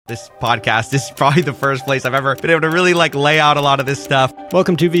This podcast is probably the first place I've ever been able to really lay out a lot of this stuff.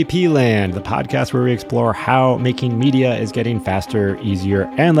 Welcome to VP Land, the podcast where we explore how making media is getting faster,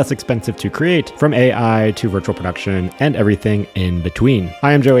 easier, and less expensive to create, from AI to virtual production and everything in between.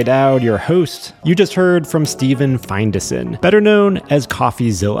 I am Joey Dowd, your host. You just heard from Stephen Findeson, better known as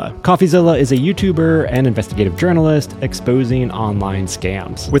Coffeezilla. Coffeezilla is a YouTuber and investigative journalist exposing online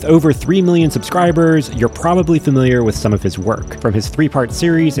scams. With over 3 million subscribers, you're probably familiar with some of his work, from his 3-part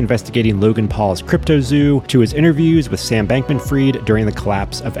series investigating Logan Paul's crypto zoo to his interviews with Sam Bankman-Fried during the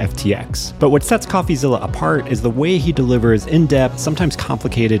collapse of FTX. But what sets Coffeezilla apart is the way he delivers in-depth, sometimes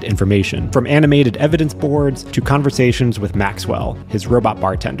complicated information, from animated evidence boards to conversations with Maxwell, his robot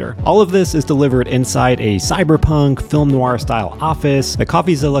bartender. All of this is delivered inside a cyberpunk, film noir-style office that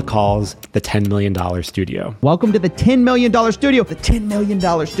Coffeezilla calls the $10 million studio. Welcome to the $10 million studio, the $10 million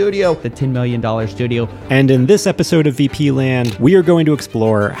studio, the $10 million studio. And in this episode of VP Land, we are going to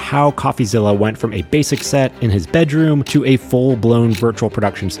explore how Coffeezilla went from a basic set in his bedroom to a full-blown virtual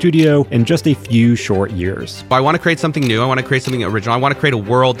production studio in just a few short years. I want to create something new. I want to create something original. I want to create a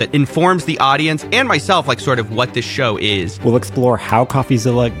world that informs the audience and myself, sort of what this show is. We'll explore how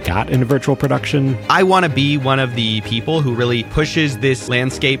Coffeezilla got into virtual production. I want to be one of the people who really pushes this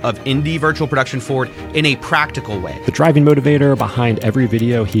landscape of indie virtual production forward in a practical way. The driving motivator behind every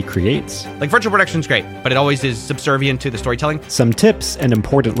video he creates. Virtual production's great, but it always is subservient to the storytelling. Some tips and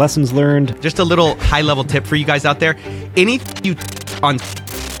important lessons learned. Just a little high-level tip for you guys out there. Anything you on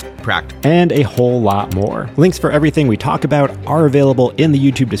practice. And a whole lot more. Links for everything we talk about are available in the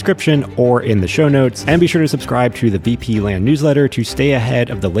YouTube description or in the show notes. And be sure to subscribe to the VP Land newsletter to stay ahead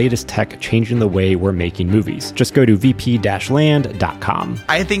of the latest tech changing the way we're making movies. Just go to vp-land.com.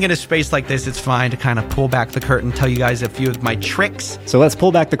 I think in a space like this, it's fine to kind of pull back the curtain, tell you guys a few of my tricks. So let's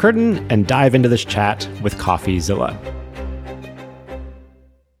pull back the curtain and dive into this chat with Coffeezilla.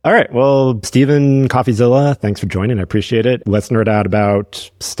 All right. Well, Stephen Coffeezilla, thanks for joining. I appreciate it. Let's nerd out about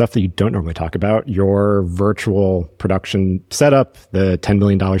stuff that you don't normally talk about, your virtual production setup, the $10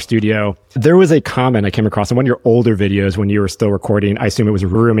 million studio. There was a comment I came across in one of your older videos when you were still recording. I assume it was a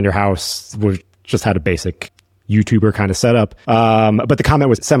room in your house, which just had a basic YouTuber kind of setup. But the comment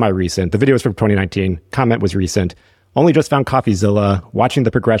was semi-recent. The video was from 2019. Comment was recent. Only just found Coffeezilla, watching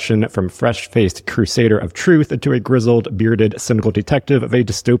the progression from fresh-faced crusader of truth into a grizzled, bearded, cynical detective of a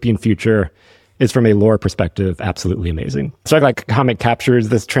dystopian future is, from a lore perspective, absolutely amazing. So I comment captures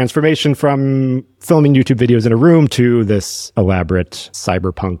this transformation from filming YouTube videos in a room to this elaborate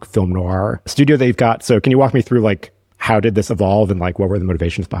cyberpunk film noir studio they've got. So can you walk me through how did this evolve and what were the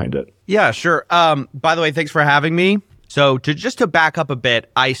motivations behind it? Yeah, sure. By the way, thanks for having me. So to back up a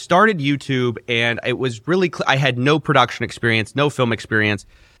bit, I started YouTube and it was really, I had no production experience, no film experience.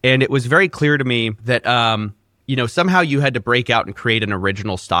 And it was very clear to me that, somehow you had to break out and create an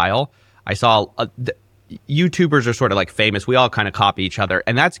original style. I saw YouTubers are sort of famous. We all kind of copy each other,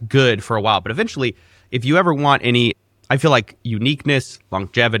 and that's good for a while. But eventually, if you ever want any, I feel uniqueness,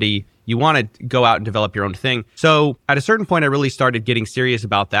 longevity, you want to go out and develop your own thing. So at a certain point, I really started getting serious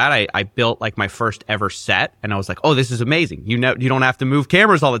about that. I built my first ever set, and I was like, oh, this is amazing. You don't have to move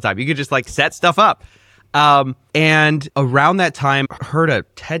cameras all the time. You could just set stuff up. And around that time, I heard a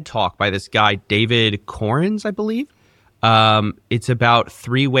TED talk by this guy, David Corns, I believe. It's about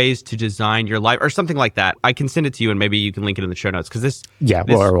 3 ways to design your life or something like that. I can send it to you and maybe you can link it in the show notes because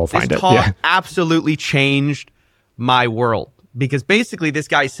we'll find it. This talk absolutely changed my world. Because basically this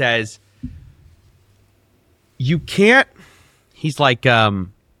guy says, you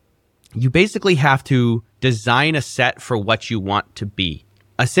basically have to design a set for what you want to be.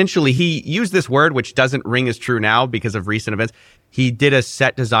 Essentially, he used this word, which doesn't ring as true now because of recent events. He did a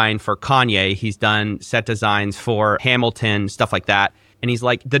set design for Kanye. He's done set designs for Hamilton, stuff like that. And he's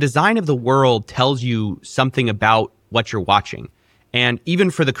like, the design of the world tells you something about what you're watching. And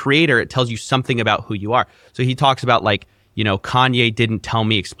even for the creator, it tells you something about who you are. So he talks about Kanye didn't tell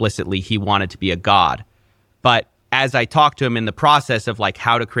me explicitly he wanted to be a god. But as I talked to him in the process of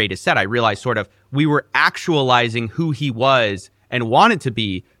how to create a set, I realized sort of we were actualizing who he was and wanted to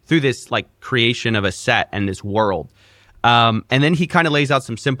be through this creation of a set and this world. And then he kind of lays out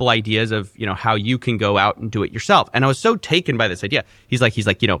some simple ideas of, how you can go out and do it yourself. And I was so taken by this idea. He's like,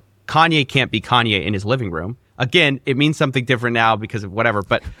 Kanye can't be Kanye in his living room. Again, it means something different now because of whatever.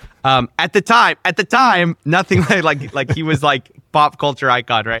 But at the time, nothing like he was pop culture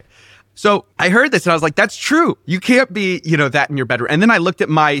icon, right? So I heard this and I was like, that's true. You can't be, that in your bedroom. And then I looked at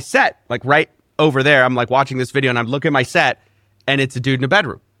my set, right over there. I'm watching this video and I'm looking at my set and it's a dude in a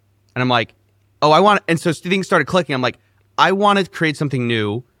bedroom. And I'm like, oh, and so things started clicking. I'm like, I want to create something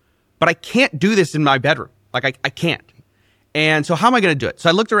new, but I can't do this in my bedroom. I can't. And so how am I going to do it? So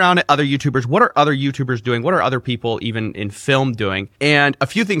I looked around at other YouTubers. What are other YouTubers doing? What are other people even in film doing? And a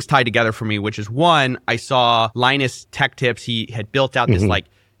few things tied together for me, which is one, I saw Linus Tech Tips. He had built out this like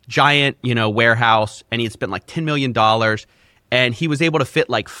giant, warehouse, and he had spent like $10 million, and he was able to fit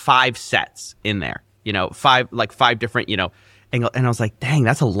like 5 sets in there, five different, angle. And I was like, dang,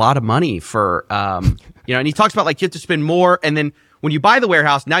 that's a lot of money for, and he talks about like you have to spend more. And then when you buy the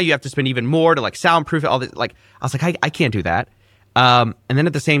warehouse, now you have to spend even more to like soundproof it, all this. Like, I was like, I can't do that. And then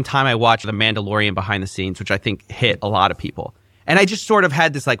at the same time, I watched The Mandalorian behind the scenes, which I think hit a lot of people. And I just sort of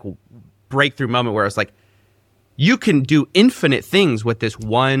had this like breakthrough moment where I was like, you can do infinite things with this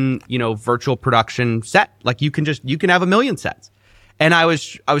one, virtual production set. Like you can have 1 million sets. And I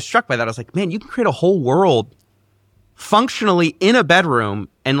was struck by that. I was like, man, you can create a whole world functionally in a bedroom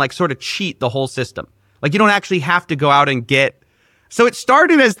and like sort of cheat the whole system. Like you don't actually have to go out and get. So it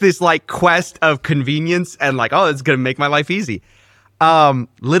started as this like quest of convenience and like, oh, it's going to make my life easy.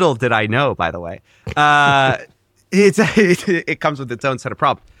 Little did I know, by the way, it comes with its own set of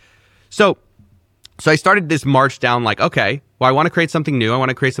problems. So I started this march down like, okay, well, I want to create something new. I want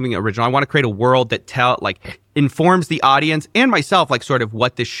to create something original. I want to create a world that informs the audience and myself, like sort of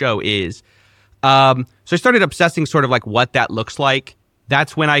what this show is. So I started obsessing sort of like what that looks like.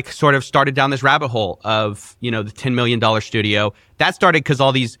 That's when I sort of started down this rabbit hole of, the $10 million studio. That started because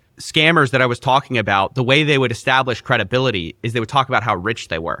all these scammers that I was talking about, the way they would establish credibility is they would talk about how rich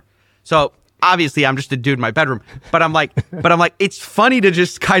they were. So obviously I'm just a dude in my bedroom, but I'm like, it's funny to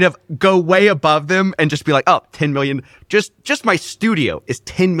just kind of go way above them and just be like, oh, 10 million, just my studio is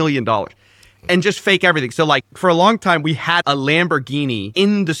 $10 million and just fake everything. So like for a long time, we had a Lamborghini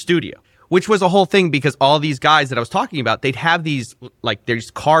in the studio, which was a whole thing because all these guys that I was talking about, they'd have these, like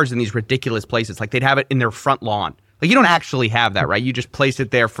there's cars in these ridiculous places. Like they'd have it in their front lawn. Like you don't actually have that, right? You just place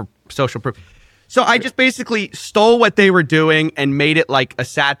it there for social proof. So I just basically stole what they were doing and made it like a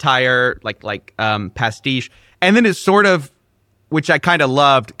satire, like pastiche. And then it sort of, which I kind of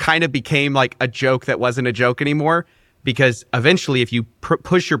loved, kind of became like a joke that wasn't a joke anymore. Because eventually if you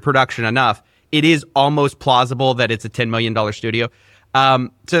push your production enough, it is almost plausible that it's a $10 million studio. So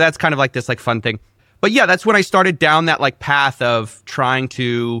that's kind of like this like fun thing. But yeah, that's when I started down that like path of trying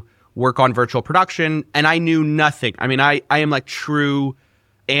to work on virtual production. And I knew nothing. I mean, I am like true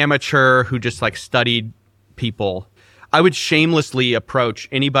amateur who just like studied people. I would shamelessly approach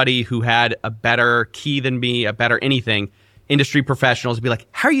anybody who had a better key than me, a better anything, industry professionals, and be like,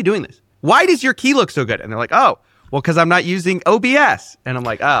 how are you doing this? Why does your key look so good? And they're like, oh, well, because I'm not using OBS. And I'm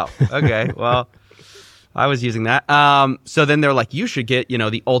like, oh, okay, well, I was using that. So then they're like, you should get,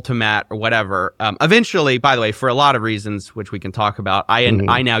 the Ultimate or whatever. Eventually, by the way, for a lot of reasons, which we can talk about, I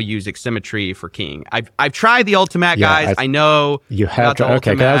now use Ximitree for keying. I've tried the Ultimate, guys. I know you have to.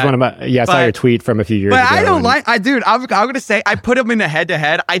 Okay, that was one of my. I saw your tweet from a few years ago. But I don't I'm going to say, I put them in a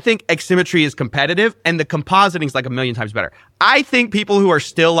head-to-head. I think Ximitree is competitive, and the compositing is like 1,000,000 times better. I think people who are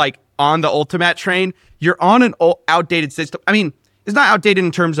still like on the Ultimate train, you're on an outdated system. I mean, it's not outdated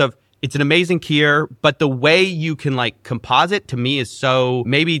in terms of it's an amazing keyer, but the way you can like composite to me is so,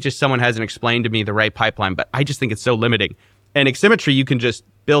 maybe just someone hasn't explained to me the right pipeline, but I just think it's so limiting. And Ximitree, you can just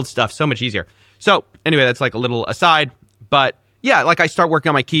build stuff so much easier. So anyway, that's like a little aside, but yeah, like I start working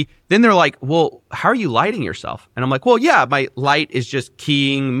on my key. Then they're like, well, how are you lighting yourself? And I'm like, well, yeah, my light is just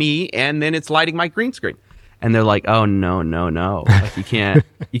keying me and then it's lighting my green screen. And they're like, oh, no. Like you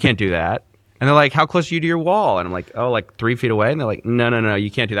can't do that. And they're like, how close are you to your wall? And I'm like, oh, like 3 feet away. And they're like, no, you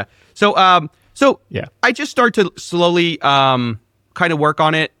can't do that. So yeah, I just start to slowly kind of work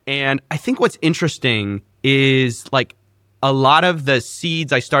on it. And I think what's interesting is like a lot of the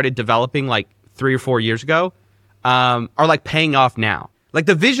seeds I started developing like 3 or 4 years ago are like paying off now. Like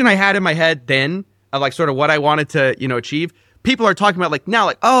the vision I had in my head then of like sort of what I wanted to, achieve, people are talking about like now,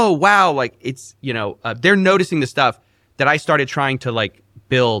 like, oh, wow, like it's, they're noticing the stuff that I started trying to like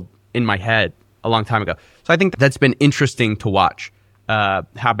build in my head a long time ago. So I think that's been interesting to watch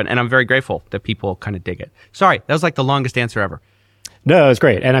happen. And I'm very grateful that people kind of dig it. Sorry, that was like the longest answer ever. No, it's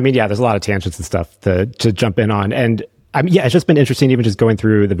great. And I mean, yeah, there's a lot of tangents and stuff to jump in on. And I mean, yeah, it's just been interesting even just going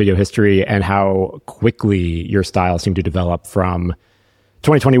through the video history and how quickly your style seemed to develop from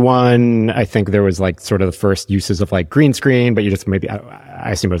 2021. I think there was like sort of the first uses of like green screen, but you just maybe,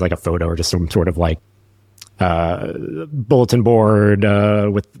 I assume it was like a photo or just some sort of like bulletin board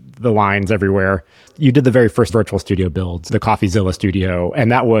with the lines everywhere. You did the very first virtual studio builds, the Coffeezilla studio,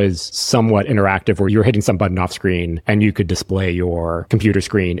 and that was somewhat interactive where you were hitting some button off screen and you could display your computer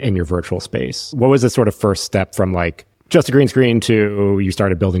screen in your virtual space. What was the sort of first step from like just a green screen to you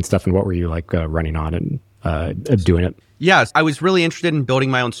started building stuff, and what were you like running on and doing it? Yes, I was really interested in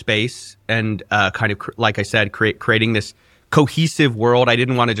building my own space and kind of, like I said, creating this cohesive world. I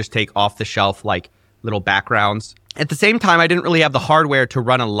didn't want to just take off the shelf like little backgrounds. At the same time, I didn't really have the hardware to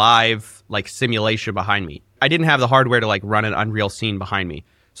run a live like simulation behind me. I didn't have the hardware to like run an Unreal scene behind me.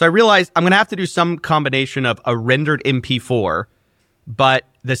 So I realized I'm going to have to do some combination of a rendered MP4, but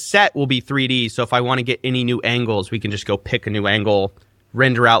the set will be 3D. So if I want to get any new angles, we can just go pick a new angle,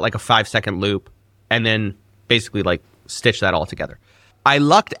 render out like a 5-second loop, and then basically like stitch that all together. I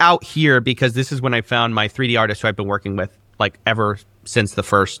lucked out here because this is when I found my 3D artist who I've been working with like ever since the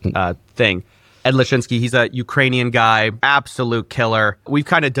first thing. Ed Lashinsky, he's a Ukrainian guy, absolute killer. We've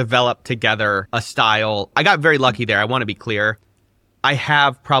kind of developed together a style. I got very lucky there. I want to be clear. I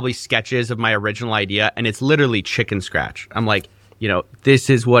have probably sketches of my original idea, and it's literally chicken scratch. I'm like, this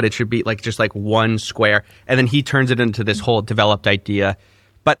is what it should be, like just like one square. And then he turns it into this whole developed idea.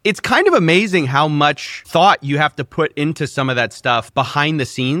 But it's kind of amazing how much thought you have to put into some of that stuff behind the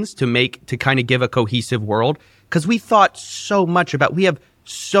scenes to kind of give a cohesive world. Because we thought so much we have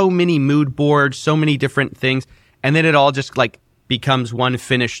so many mood boards, so many different things. And then it all just like becomes one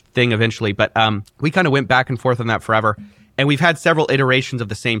finished thing eventually. But we kind of went back and forth on that forever. And we've had several iterations of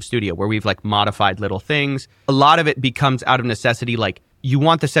the same studio where we've like modified little things. A lot of it becomes out of necessity. Like you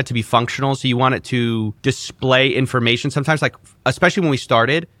want the set to be functional. So you want it to display information. Sometimes like, especially when we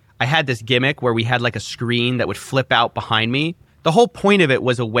started, I had this gimmick where we had like a screen that would flip out behind me. The whole point of it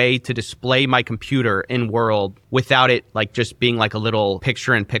was a way to display my computer in world without it like just being like a little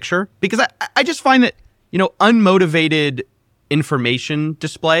picture in picture. Because I just find that, unmotivated information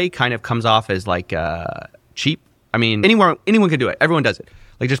display kind of comes off as like cheap. I mean, anyone can do it. Everyone does it.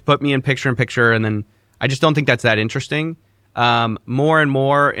 Like just put me in picture, and then I just don't think that's that interesting. More and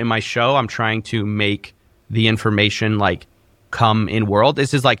more in my show, I'm trying to make the information like come in world.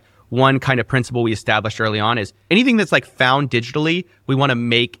 This is like one kind of principle we established early on is anything that's like found digitally, we want to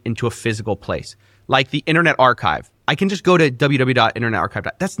make into a physical place. Like the Internet Archive. I can just go to www.internetarchive.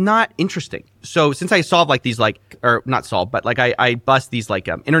 That's not interesting. So since I solve like these not solve, but like I bust these like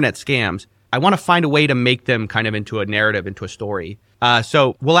internet scams, I want to find a way to make them kind of into a narrative, into a story.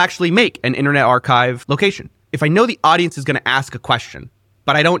 So we'll actually make an Internet Archive location. If I know the audience is going to ask a question,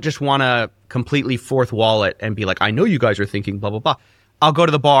 but I don't just want to completely fourth wall it and be like, I know you guys are thinking blah, blah, blah. I'll go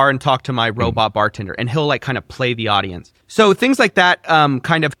to the bar and talk to my robot bartender, and he'll like kind of play the audience. So things like that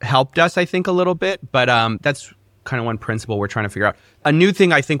kind of helped us, I think, a little bit. But that's kind of one principle we're trying to figure out. A new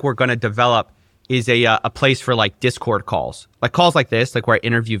thing I think we're going to develop is a place for like Discord calls. Like calls like this, like where I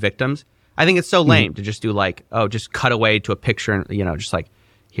interview victims. I think it's so lame to just do like, just cut away to a picture and, just like,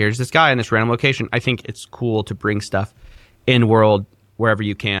 here's this guy in this random location. I think it's cool to bring stuff in world wherever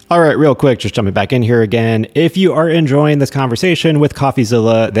you can. All right, real quick, just jumping back in here again. If you are enjoying this conversation with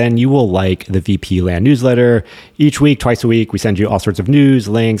Coffeezilla, then you will like the VP Land newsletter. Each week, twice a week, we send you all sorts of news,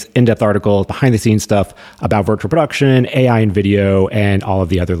 links, in-depth articles, behind-the-scenes stuff about virtual production, AI and video, and all of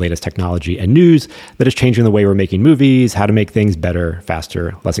the other latest technology and news that is changing the way we're making movies, how to make things better,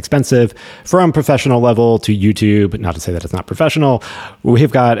 faster, less expensive, from professional level to YouTube. Not to say that it's not professional.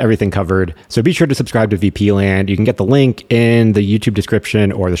 We've got everything covered. So be sure to subscribe to VP Land. You can get the link in the YouTube description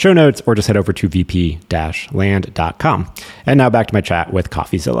or the show notes, or just head over to vp-land.com. And now back to my chat with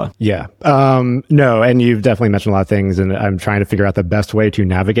Coffeezilla. Yeah. No, and you've definitely mentioned a lot of things, and I'm trying to figure out the best way to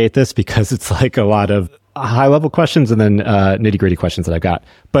navigate this because it's like a lot of high-level questions and then nitty-gritty questions that I've got.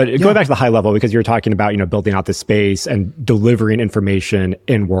 But going back to the high level, because you're talking about, building out this space and delivering information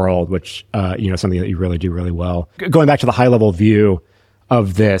in world, which, something that you really do really well. Going back to the high-level view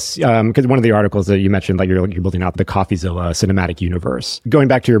of this, because one of the articles that you mentioned, like you're building out the Coffeezilla cinematic universe. Going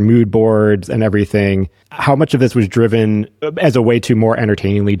back to your mood boards and everything, how much of this was driven as a way to more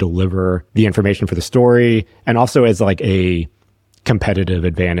entertainingly deliver the information for the story, and also as like a competitive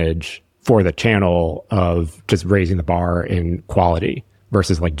advantage for the channel of just raising the bar in quality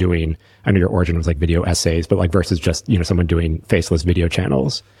versus like doing, I know your origin was like video essays, but like versus just, someone doing faceless video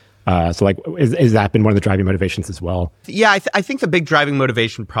channels. So like, is that been one of the driving motivations as well? Yeah, I think the big driving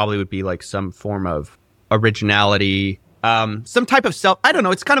motivation probably would be like some form of originality, some type of I don't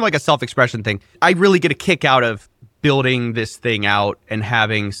know, it's kind of like a self-expression thing. I really get a kick out of building this thing out and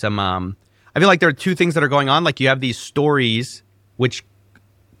having some, I feel like there are two things that are going on. Like you have these stories which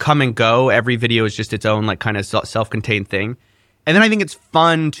come and go. Every video is just its own like kind of self-contained thing. And then I think it's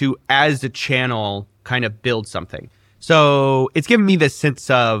fun to, as a channel, kind of build something. So it's given me this sense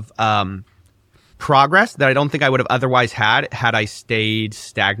of progress that I don't think I would have otherwise had I stayed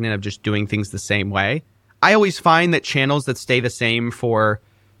stagnant of just doing things the same way. I always find that channels that stay the same for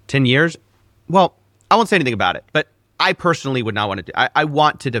 10 years, well, I won't say anything about it, but I personally would not want to do. I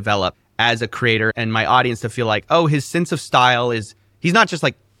want to develop as a creator and my audience to feel like, oh, his sense of style is, he's not just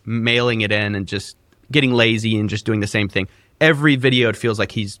like mailing it in and just getting lazy and just doing the same thing. every video, it feels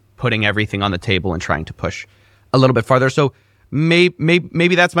like he's putting everything on the table and trying to push a little bit farther. So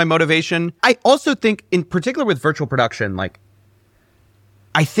maybe that's my motivation. I also think, in particular with virtual production, like,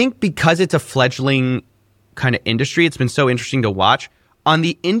 I think because it's a fledgling kind of industry, it's been so interesting to watch. On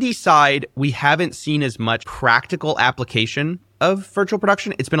the indie side, we haven't seen as much practical application of virtual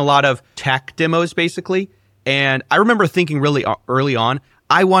production. It's been a lot of tech demos, basically. And I remember thinking really early on,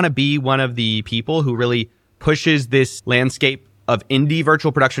 I want to be one of the people who really pushes this landscape of indie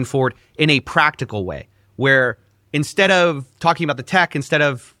virtual production forward in a practical way, where instead of talking about the tech,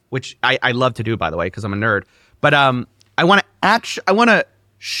 which I love to do, by the way, because I'm a nerd, but I want to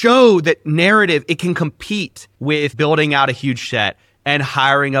show that narrative, it can compete with building out a huge set and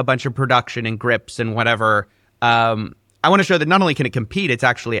hiring a bunch of production and grips and whatever. I want to show that not only can it compete, it's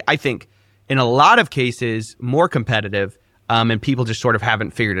actually, I think, in a lot of cases, more competitive, and people just sort of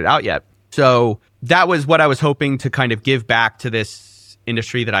haven't figured it out yet. So that was what I was hoping to kind of give back to this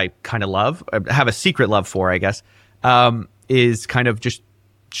industry that I kind of love, have a secret love for, I guess, is kind of just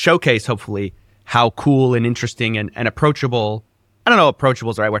showcase, hopefully, how cool and interesting and approachable. I don't know if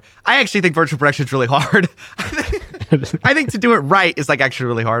approachable is the right word. I actually think virtual production is really hard. I think to do it right is like actually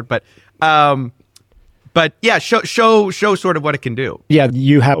really hard, but yeah, show sort of what it can do. Yeah,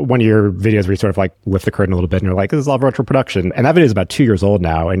 you have one of your videos where you sort of like lift the curtain a little bit and you're like, this is all virtual production. And that video is about 2 years old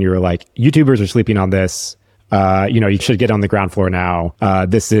now. And you're like, YouTubers are sleeping on this. You should get on the ground floor now.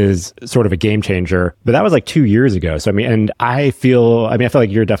 This is sort of a game changer. But that was like 2 years ago. So, I feel like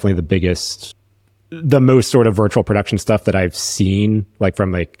you're definitely the most sort of virtual production stuff that I've seen, like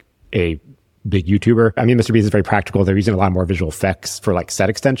from like a big YouTuber. Mr. Beast is very practical. They're using a lot more visual effects for like set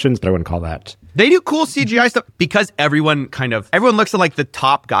extensions, but I wouldn't call that. They do cool CGI stuff because everyone looks at like the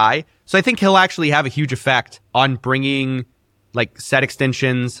top guy. So I think he'll actually have a huge effect on bringing like set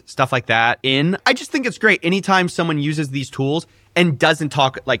extensions, stuff like that in. I just think it's great anytime someone uses these tools and doesn't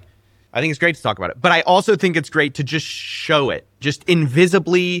talk, like, I think it's great to talk about it. But I also think it's great to just show it, just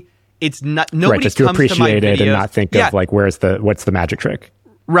invisibly. It's not, nobody right, just to comes appreciate to my it videos, and not think of like, what's the magic trick?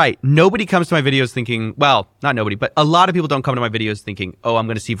 Right. Nobody comes to my videos thinking, well, not nobody, but a lot of people don't come to my videos thinking, oh, I'm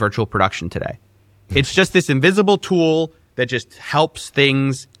going to see virtual production today. It's just this invisible tool that just helps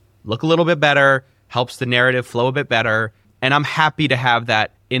things look a little bit better, helps the narrative flow a bit better. And I'm happy to have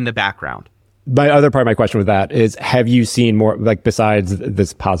that in the background. My other part of my question with that is, have you seen more, like besides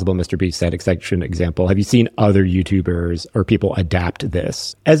this possible Mr. Beast set extension example, have you seen other YouTubers or people adapt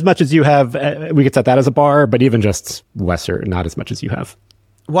this as much as you have? We could set that as a bar, but even just lesser, not as much as you have.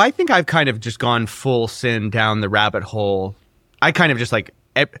 Well, I think I've kind of just gone full sin down the rabbit hole. I kind of just like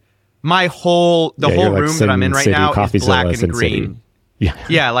my whole room that I'm in right now is black and green.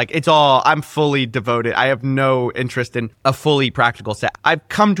 Yeah, like it's all, I'm fully devoted. I have no interest in a fully practical set. I've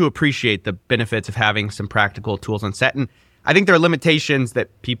come to appreciate the benefits of having some practical tools on set. And I think there are limitations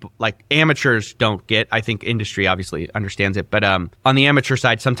that people like amateurs don't get. I think industry obviously understands it. But on the amateur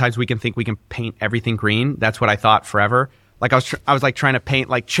side, sometimes we can think we can paint everything green. That's what I thought forever. Like I was like trying to paint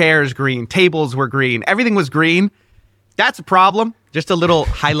like chairs green, tables were green, everything was green. That's a problem. Just a little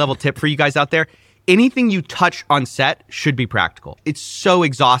high level tip for you guys out there. Anything you touch on set should be practical. It's so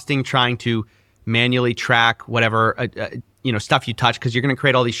exhausting trying to manually track whatever stuff you touch because you're going to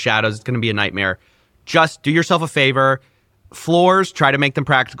create all these shadows. It's going to be a nightmare. Just do yourself a favor. Floors, try to make them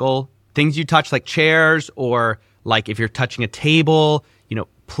practical. Things you touch like chairs or like if you're touching a table,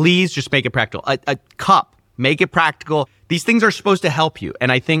 please just make it practical. A cup, make it practical. These things are supposed to help you.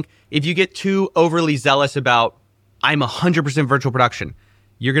 And I think if you get too overly zealous about I'm 100% virtual production,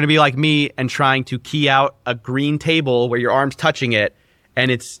 you're going to be like me and trying to key out a green table where your arm's touching it and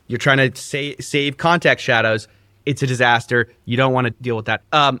you're trying to save context shadows. It's a disaster. You don't want to deal with that.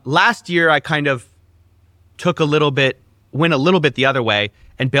 Last year, I kind of went a little bit the other way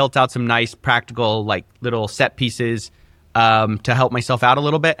and built out some nice practical, like little set pieces to help myself out a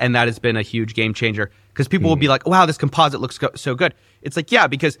little bit. And that has been a huge game changer because people will be like, wow, this composite looks so good. It's like, yeah,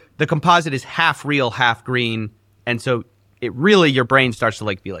 because the composite is half real, half green. And so it really, your brain starts to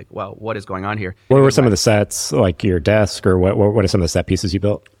like be like, well, what is going on here? What were some of the sets, like your desk, or what are some of the set pieces you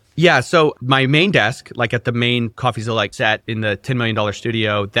built? Yeah, so my main desk, like at the main Coffeezilla set in the $10 million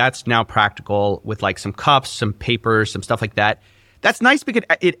studio, that's now practical with like some cups, some papers, some stuff like that. That's nice because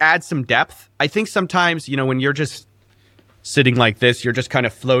it adds some depth. I think sometimes, when you're just sitting like this, you're just kind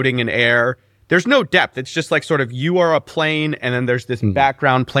of floating in air. There's no depth. It's just like sort of you are a plane and then there's this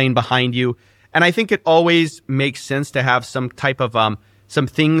background plane behind you. And I think it always makes sense to have some type of some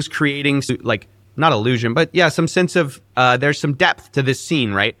things creating like not illusion, but yeah, some sense of there's some depth to this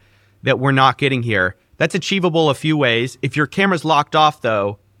scene, right? That we're not getting here. That's achievable a few ways. If your camera's locked off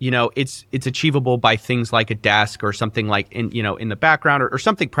though, it's achievable by things like a desk or something like in the background or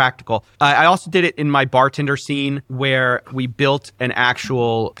something practical. I also did it in my bartender scene where we built an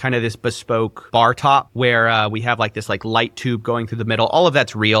actual kind of this bespoke bar top where we have like this like light tube going through the middle. All of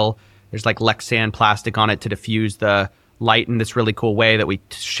that's real. There's like Lexan plastic on it to diffuse the light in this really cool way that we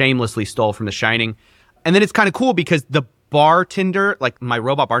shamelessly stole from The Shining. And then it's kind of cool because the bartender, like my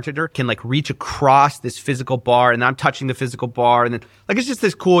robot bartender, can like reach across this physical bar, and I'm touching the physical bar, and then like it's just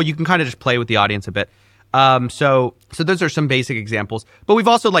this cool. You can kind of just play with the audience a bit. So those are some basic examples. But we've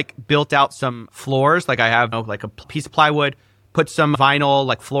also like built out some floors. Like I have like a piece of plywood, put some vinyl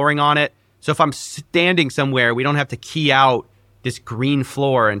like flooring on it. So if I'm standing somewhere, we don't have to key out this green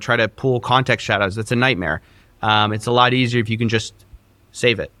floor and try to pull context shadows. That's a nightmare. It's a lot easier if you can just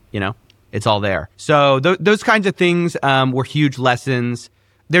save it, It's all there. So those kinds of things were huge lessons.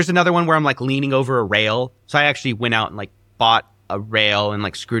 There's another one where I'm like leaning over a rail. So I actually went out and like bought a rail and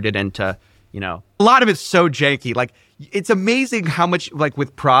like screwed it into, a lot of it's so janky. Like it's amazing how much like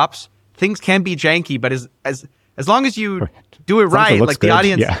with props, things can be janky, but as long as you do it right, like the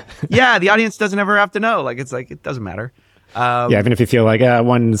audience, the audience doesn't ever have to know. Like it's like, it doesn't matter. Even if you feel like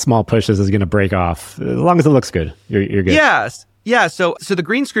one small push is going to break off, as long as it looks good, you're good. Yes. Yeah, so the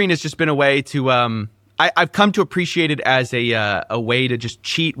green screen has just been a way to I've come to appreciate it as a way to just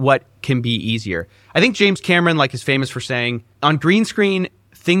cheat what can be easier. I think James Cameron is famous for saying on green screen,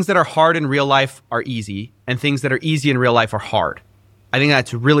 things that are hard in real life are easy, and things that are easy in real life are hard. I think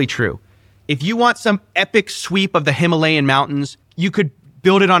that's really true. If you want some epic sweep of the Himalayan mountains, you could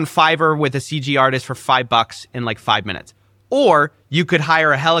build it on Fiverr with a CG artist for $5 in like 5 minutes. Or you could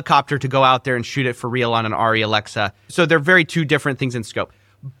hire a helicopter to go out there and shoot it for real on an Arri Alexa. So they're very two different things in scope.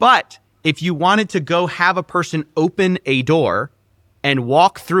 But if you wanted to go have a person open a door and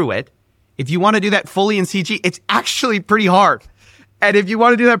walk through it, if you want to do that fully in CG, it's actually pretty hard. And if you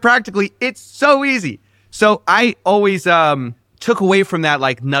want to do that practically, it's so easy. So I always took away from that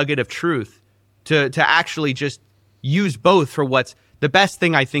like nugget of truth to actually just use both for what's the best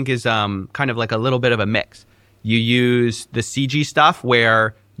thing. I think is kind of like a little bit of a mix. You use the CG stuff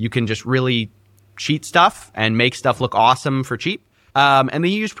where you can just really cheat stuff and make stuff look awesome for cheap. And then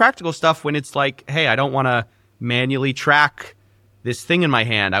you use practical stuff when it's like, hey, I don't want to manually track this thing in my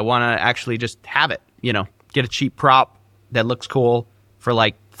hand. I want to actually just have it, get a cheap prop that looks cool for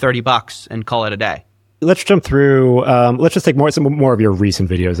like $30 and call it a day. Let's jump through. Let's just take some more of your recent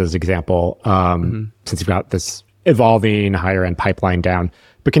videos as an example, since you've got this evolving higher end pipeline down.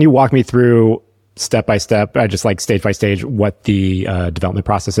 But can you walk me through step by step, just like stage by stage, what the development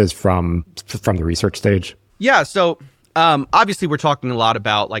process is from the research stage? Yeah. So obviously we're talking a lot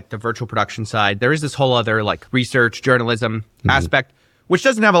about like the virtual production side. There is this whole other like research journalism aspect, which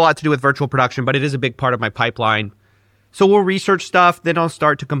doesn't have a lot to do with virtual production, but it is a big part of my pipeline. So we'll research stuff, then I'll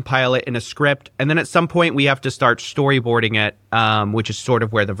start to compile it in a script. And then at some point we have to start storyboarding it, which is sort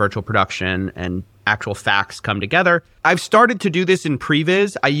of where the virtual production and actual facts come together. I've started to do this in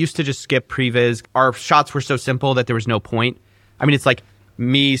previs. I used to just skip previs. Our shots were so simple that there was no point. I mean, it's like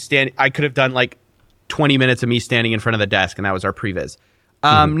me standing, I could have done like 20 minutes of me standing in front of the desk, and that was our previs.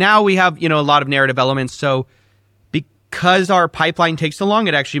 Now we have, a lot of narrative elements. So because our pipeline takes so long,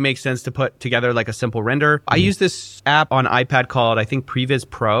 it actually makes sense to put together like a simple render. I use this app on iPad called, I think, Previs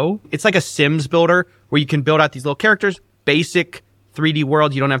Pro. It's like a Sims builder where you can build out these little characters, basic 3D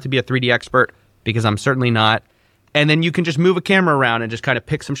world. You don't have to be a 3D expert, because I'm certainly not. And then you can just move a camera around and just kind of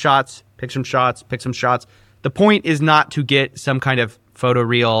pick some shots, pick some shots, pick some shots. The point is not to get some kind of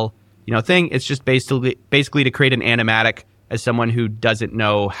photoreal, thing. It's just basically to create an animatic as someone who doesn't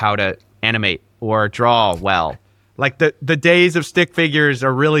know how to animate or draw well. Like the days of stick figures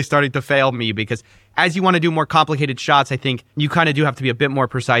are really starting to fail me, because as you want to do more complicated shots, I think you kind of do have to be a bit more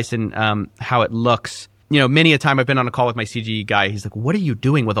precise in how it looks. Many a time I've been on a call with my CG guy. He's like, what are you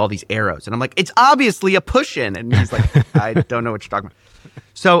doing with all these arrows? And I'm like, it's obviously a push-in. And he's like, I don't know what you're talking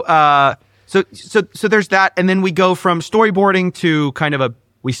about. So there's that. And then we go from storyboarding to kind of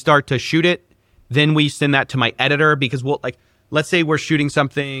we start to shoot it. Then we send that to my editor, because let's say we're shooting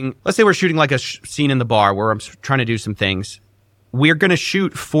something. Let's say we're shooting like a scene in the bar where I'm trying to do some things. We're going to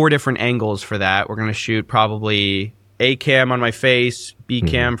shoot 4 different angles for that. We're going to shoot probably A cam on my face, B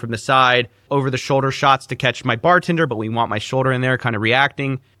cam from the side, over the shoulder shots to catch my bartender, but we want my shoulder in there kind of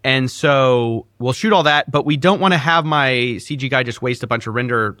reacting. And so we'll shoot all that, but we don't want to have my CG guy just waste a bunch of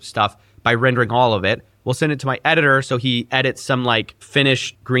render stuff by rendering all of it. We'll send it to my editor so he edits some like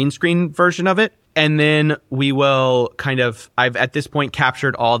finished green screen version of it. And then we will I've at this point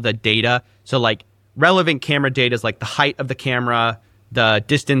captured all the data. So like relevant camera data is like the height of the camera, the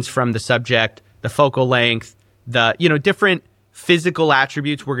distance from the subject, the focal length, the, different physical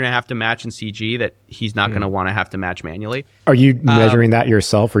attributes we're going to have to match in CG that he's not going to want to have to match manually. Are you measuring that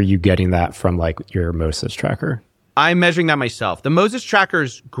yourself, or are you getting that from like your Moses tracker? I'm measuring that myself. The Moses tracker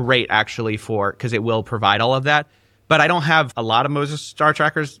is great actually because it will provide all of that. But I don't have a lot of Moses star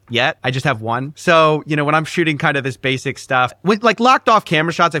trackers yet. I just have one. So, when I'm shooting kind of this basic stuff, with like locked off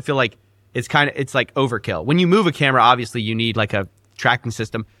camera shots, I feel like it's like overkill. When you move a camera, obviously you need like a tracking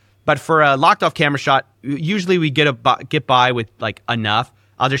system. But for a locked off camera shot, usually we get by with like enough.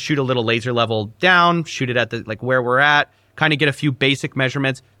 I'll just shoot a little laser level down, shoot it at the like where we're at, kind of get a few basic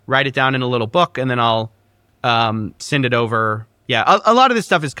measurements, write it down in a little book, and then I'll send it over. Yeah, a lot of this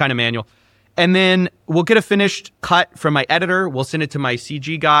stuff is kind of manual. And then we'll get a finished cut from my editor. We'll send it to my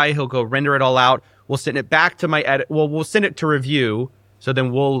CG guy. He'll go render it all out. We'll send it back to my edit. Well, we'll send it to review. So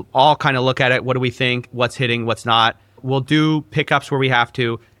then we'll all kind of look at it. What do we think? What's hitting? What's not? We'll do pickups where we have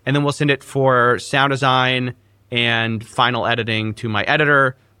to. And then we'll send it for sound design and final editing to my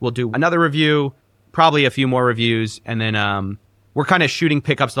editor. We'll do another review, probably a few more reviews. And then we're kind of shooting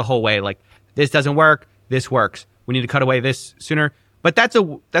pickups the whole way. Like, this doesn't work. This works. We need to cut away this sooner. But that's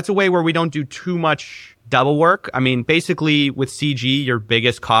a way where we don't do too much double work. I mean, basically with CG, your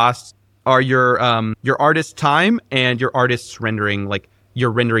biggest costs are your artist's time and your artist's rendering, like your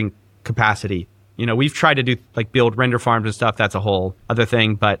rendering capacity. We've tried to do like build render farms and stuff. That's a whole other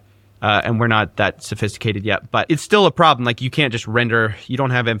thing, but and we're not that sophisticated yet. But it's still a problem. Like, you can't just render. You don't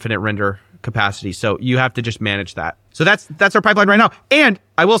have infinite render capacity, so you have to just manage that. So that's our pipeline right now. And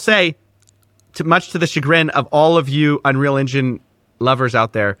I will say, much to the chagrin of all of you Unreal Engine lovers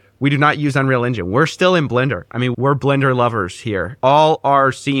out there, we do not use Unreal Engine. We're still in Blender. I mean, we're Blender lovers here. All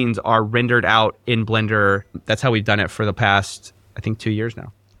our scenes are rendered out in Blender. That's how we've done it for the past, I think, 2 years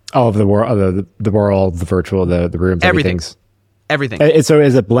now. All of the world, the virtual, the rooms, everything. So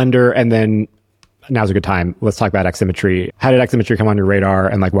is it Blender, and then now's a good time. Let's talk about Xsymmetry. How did Xsymmetry come on your radar,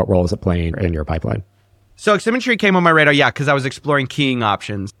 and like what role is it playing in your pipeline? So Xsymmetry came on my radar, because I was exploring keying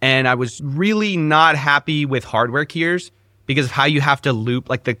options, and I was really not happy with hardware keyers because of how you have to loop,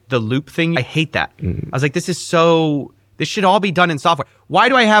 like the loop thing. I hate that. I was like, this should all be done in software. Why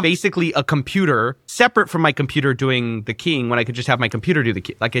do I have basically a computer separate from my computer doing the keying when I could just have my computer do the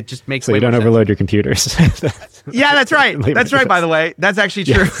key? Like, it just makes so way you don't more overload sense. Your computers. Yeah, that's right. That's right, by the way. That's actually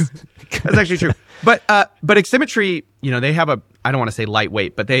true. Yes. That's actually true. But Xsymmetry, they have I don't want to say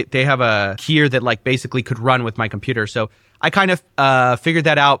lightweight, but they have a keyer that like basically could run with my computer. So I kind of figured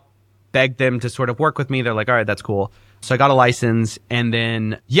that out, begged them to sort of work with me. They're like, all right, that's cool. So I got a license, and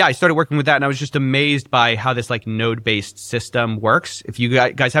then, I started working with that, and I was just amazed by how this like node-based system works. If you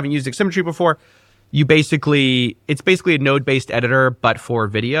guys haven't used Xsymmetry before, it's basically a node-based editor, but for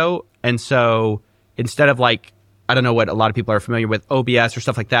video. And so instead of like, I don't know what a lot of people are familiar with, OBS or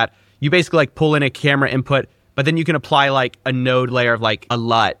stuff like that, you basically like pull in a camera input, but then you can apply like a node layer of like a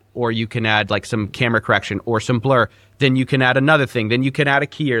LUT, or you can add like some camera correction or some blur. Then you can add another thing. Then you can add a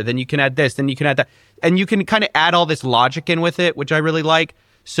keyer. Then you can add this. Then you can add that. And you can kind of add all this logic in with it, which I really like.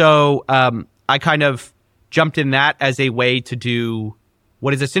 So I kind of jumped in that as a way to do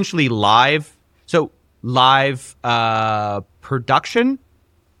what is essentially live. So live production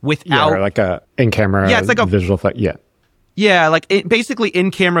without... or like a in-camera it's like a visual effect. Yeah. Yeah, like basically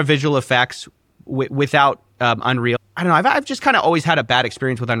in-camera visual effects without Unreal. I don't know. I've just kind of always had a bad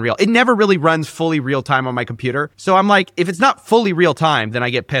experience with Unreal. It never really runs fully real time on my computer. So I'm like, if it's not fully real time, then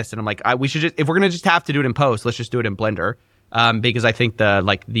I get pissed. And I'm like, we should just, if we're going to just have to do it in post, let's just do it in Blender. Because I think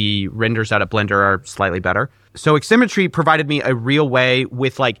the renders out of Blender are slightly better. So Xsymmetry provided me a real way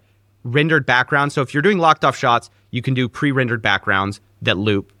with like rendered backgrounds. So if you're doing locked off shots, you can do pre-rendered backgrounds that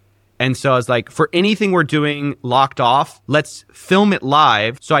loop. And so I was like, for anything we're doing locked off, let's film it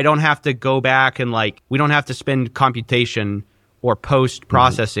live so I don't have to go back and like, we don't have to spend computation or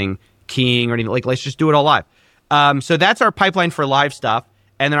post-processing, keying or anything. Like, let's just do it all live. So that's our pipeline for live stuff.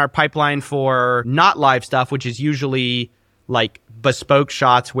 And then our pipeline for not live stuff, which is usually like bespoke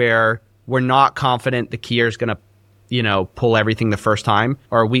shots where we're not confident the keyer is going to, pull everything the first time,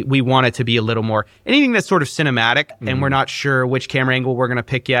 or we want it to be a little more, anything that's sort of cinematic and we're not sure which camera angle we're going to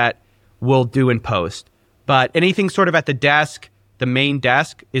pick yet, we'll do in post. But anything sort of at the desk, the main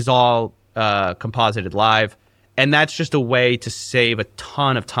desk, is all composited live. And that's just a way to save a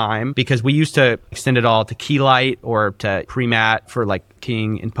ton of time, because we used to extend it all to Keylight or to pre-mat for like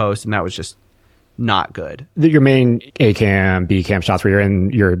keying in post, and that was just not good. Your main A cam, B cam shots where you're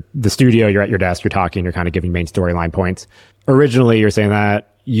in the studio, you're at your desk, you're talking, you're kind of giving main storyline points. Originally, you're saying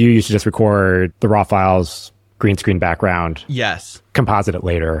that you used to just record the raw files, green screen background. Yes. Composite it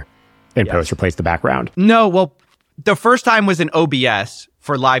later. In post, replace the background. No, well, the first time was in OBS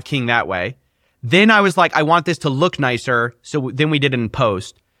for live keying that way. Then I was like, I want this to look nicer. So then we did it in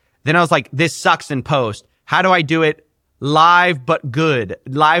post. Then I was like, this sucks in post. How do I do it live but good?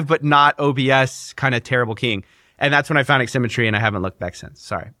 Live but not OBS kind of terrible king. And that's when I found Ximmetry, and I haven't looked back since.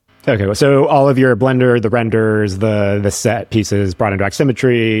 Sorry. Okay, well, so all of your Blender, the renders, the set pieces brought into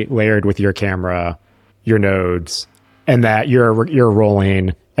Ximmetry, layered with your camera, your nodes, and that you're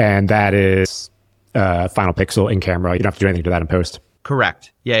rolling, and that is Final Pixel in camera. You don't have to do anything to that in post.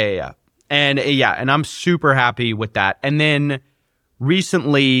 Correct. Yeah. And I'm super happy with that. And then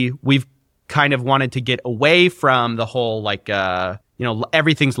recently we've kind of wanted to get away from the whole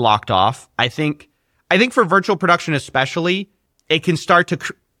everything's locked off. I think for virtual production especially, it can start to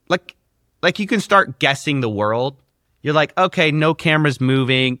like you can start guessing the world. You're like, okay, no camera's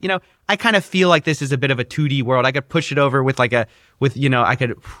moving. I kind of feel like this is a bit of a 2D world. I could push it over and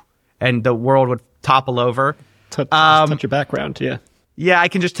the world would topple over. Touch your background, yeah. Yeah, I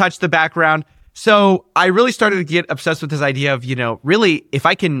can just touch the background. So I really started to get obsessed with this idea of, really, if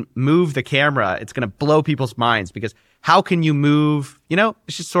I can move the camera, it's going to blow people's minds, because how can you move?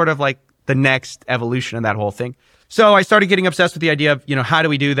 It's just sort of like the next evolution of that whole thing. So I started getting obsessed with the idea of, how do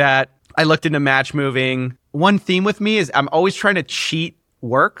we do that? I looked into match moving. One theme with me is I'm always trying to cheat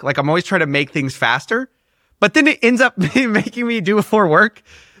work. Like I'm always trying to make things faster, but then it ends up making me do more work.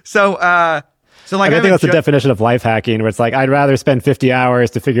 So I think that's the definition of life hacking, where it's like, I'd rather spend 50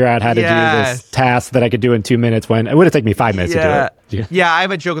 hours to figure out how to do this task that I could do in 2 minutes when it would have taken me 5 minutes to do it. Yeah, I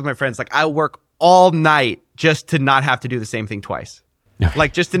have a joke with my friends. Like, I work all night just to not have to do the same thing twice.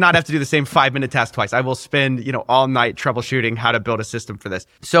 Like, just to not have to do the same 5-minute task twice. I will spend, all night troubleshooting how to build a system for this.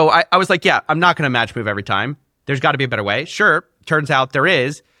 So I was like, I'm not going to match move every time. There's got to be a better way. Sure, turns out there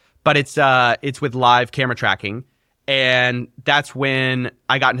is, but it's with live camera tracking. And that's when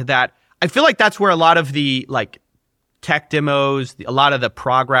I got into that. I feel like that's where a lot of the tech demos, a lot of the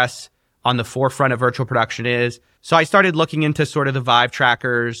progress on the forefront of virtual production is. So I started looking into sort of the Vive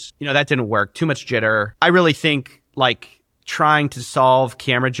trackers. That didn't work. Too much jitter. I really think trying to solve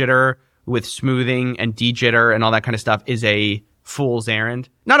camera jitter with smoothing and de-jitter and all that kind of stuff is a fool's errand.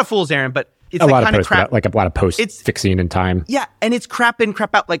 Not a fool's errand, but it's a lot of crap. Like a lot of post fixing in time. Yeah, and it's crap in,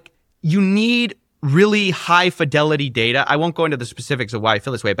 crap out. Like, you need really high fidelity data. I won't go into the specifics of why I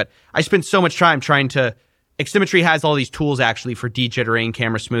feel this way, but I spent so much time trying to. Ximmetry has all these tools actually for de-jittering,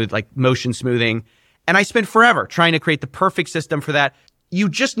 camera smooth, like motion smoothing. And I spent forever trying to create the perfect system for that. You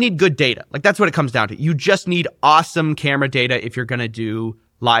just need good data. Like, that's what it comes down to. You just need awesome camera data if you're going to do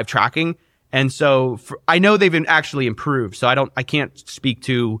live tracking. And so I know they've been actually improved. So I can't speak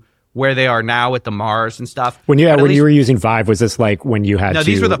to where they are now with the Mars and stuff. When you were using Vive, was this like when you had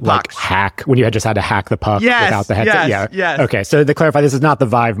these were the pucks. Hack, when you had to hack the puck without the headset? Yes. Okay, so to clarify, this is not the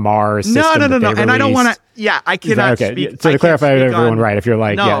Vive Mars system. No. And I don't want to, I cannot speak. So to clarify to everyone, right, if you're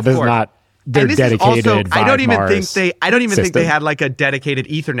like, this is not their dedicated Vive I don't even Mars think they had like a dedicated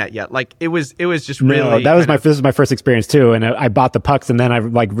Ethernet yet. Like, it was just really. No, this is my first experience too. And I bought the pucks, and then I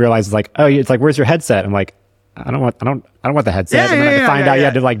realized it's like, where's your headset? I'm like, I don't want the headset. And then I had to find out you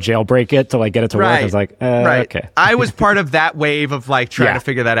had to jailbreak it to get it to work. I was like, okay. I was part of that wave of trying to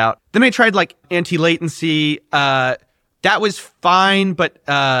figure that out. Then I tried anti-latency. That was fine, but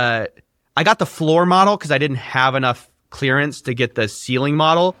I got the floor model because I didn't have enough clearance to get the ceiling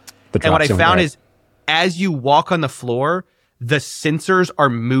model. And what I found is, as you walk on the floor, the sensors are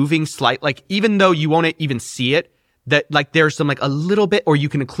moving slightly. Even though you won't even see it, that there's some a little bit, or you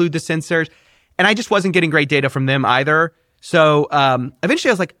can include the sensors. And I just wasn't getting great data from them either. So eventually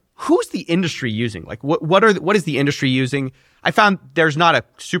I was like, who's the industry using? What is the industry using? I found there's not a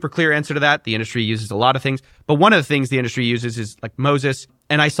super clear answer to that. The industry uses a lot of things. But one of the things the industry uses is Moses.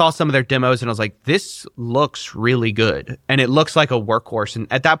 And I saw some of their demos and I was like, this looks really good. And it looks like a workhorse. And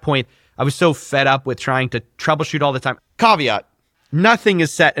at that point, I was so fed up with trying to troubleshoot all the time. Caveat, nothing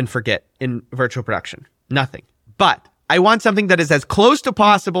is set and forget in virtual production. Nothing. But I want something that is as close to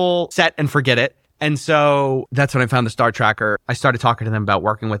possible set and forget it. And so that's when I found the Star Tracker. I started talking to them about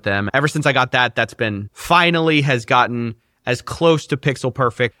working with them. Ever since I got that, that's been finally has gotten as close to pixel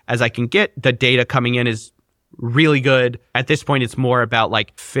perfect as I can get. The data coming in is really good. At this point, it's more about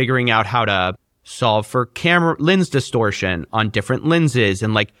figuring out how to solve for camera lens distortion on different lenses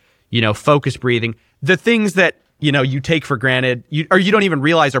and focus breathing. The things that, you take for granted or you don't even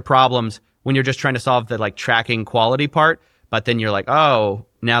realize are problems when you're just trying to solve the tracking quality part. But then you're like, oh,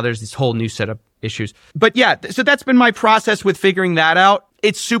 now there's this whole new set of issues. But yeah, so that's been my process with figuring that out.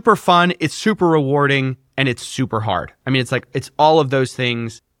 It's super fun. It's super rewarding, and it's super hard. I mean, it's all of those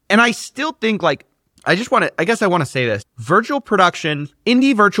things. And I still think I guess I want to say this. Virtual production,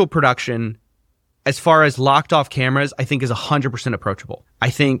 indie virtual production, as far as locked off cameras, I think is 100% approachable.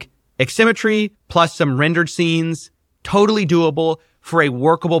 I think Ximetry plus some rendered scenes, totally doable for a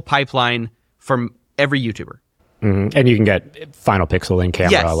workable pipeline from every YouTuber. Mm-hmm. And you can get Final Pixel in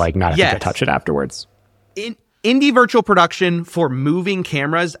camera, like not have to touch it afterwards. In indie virtual production for moving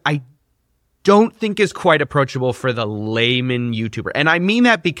cameras, I don't think is quite approachable for the layman YouTuber. And I mean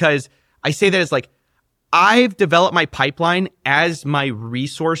that because I say that as like, I've developed my pipeline as my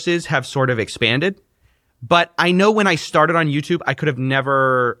resources have sort of expanded. But I know when I started on YouTube, I could have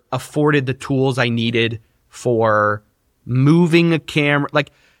never afforded the tools I needed for moving a camera.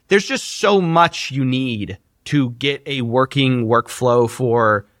 Like, there's just so much you need to get a working workflow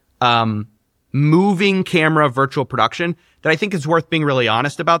for moving camera virtual production that I think is worth being really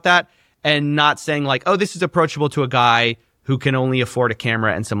honest about that and not saying like, oh, this is approachable to a guy who can only afford a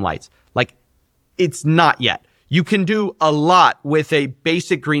camera and some lights. Like, it's not yet. You can do a lot with a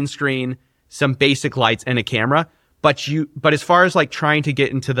basic green screen, some basic lights, and a camera. But as far as like trying to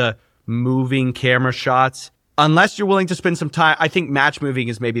get into the moving camera shots, unless you're willing to spend some time, I think match moving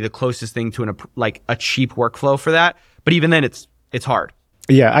is maybe the closest thing to a cheap workflow for that. But even then, it's hard.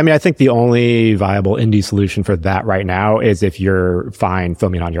 Yeah, I mean, I think the only viable indie solution for that right now is if you're fine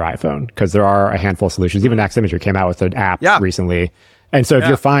filming on your iPhone, because there are a handful of solutions. Even Ximetry came out with an app recently. And so if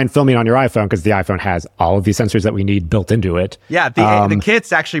you're fine filming on your iPhone, because the iPhone has all of these sensors that we need built into it. Yeah, the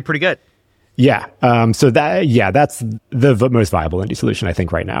kit's actually pretty good. Yeah. So that's the most viable indie solution, I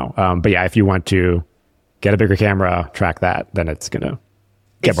think, right now. But yeah, if you want to get a bigger camera, track that, then it's going to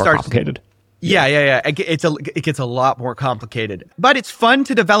get more complicated. Yeah. It gets a lot more complicated. But it's fun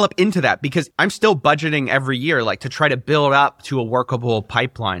to develop into that because I'm still budgeting every year, like to try to build up to a workable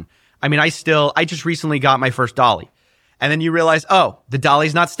pipeline. I mean, I just recently got my first dolly. And then you realize, oh, the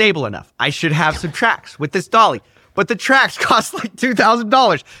dolly's not stable enough. I should have some tracks with this dolly. But the tracks cost like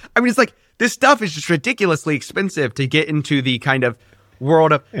 $2,000. I mean, it's like, this stuff is just ridiculously expensive to get into the kind of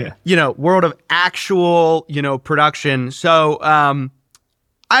world of, world of actual, production. So,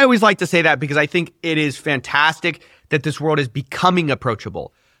 I always like to say that because I think it is fantastic that this world is becoming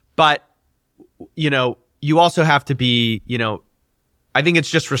approachable. But, you also have to be, I think it's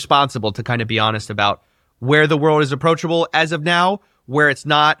just responsible to kind of be honest about where the world is approachable as of now, where it's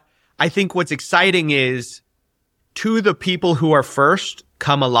not. I think what's exciting is to the people who are first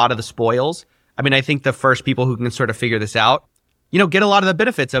come a lot of the spoils. I mean, I think the first people who can sort of figure this out, get a lot of the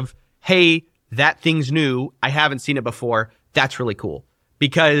benefits of, hey, that thing's new. I haven't seen it before. That's really cool.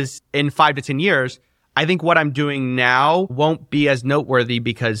 Because in 5 to 10 years, I think what I'm doing now won't be as noteworthy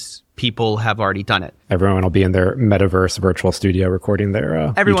because people have already done it. Everyone will be in their metaverse virtual studio recording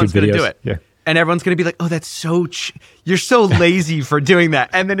their Everyone's going to do it. Yeah. And everyone's going to be like, oh, that's so, you're so lazy for doing that.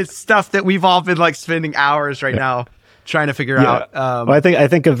 And then it's stuff that we've all been like spending hours right now trying to figure out. Well, I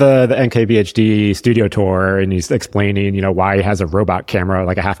think of the NKBHD studio tour, and he's explaining, why he has a robot camera,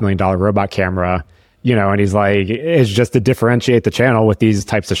 like a $500,000 robot camera, and he's like, it's just to differentiate the channel with these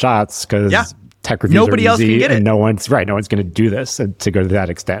types of shots because tech reviews nobody are else easy can get it. And no one's going to do this to go to that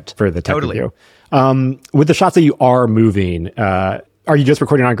extent for the tech review. With the shots that you are moving, are you just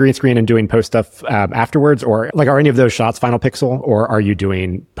recording on green screen and doing post stuff afterwards, or like are any of those shots Final Pixel, or are you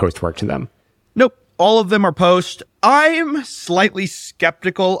doing post work to them? Nope. All of them are post. I'm slightly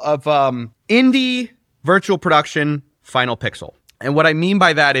skeptical of indie virtual production Final Pixel. And what I mean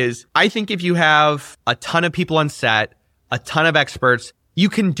by that is I think if you have a ton of people on set, a ton of experts, you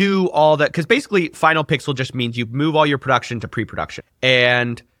can do all that. Because basically Final Pixel just means you move all your production to pre-production.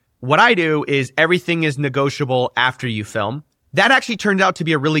 And what I do is everything is negotiable after you film. That actually turns out to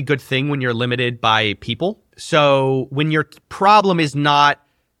be a really good thing when you're limited by people. So when your problem is not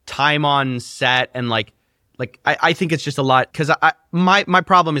time on set and I think it's just a lot because my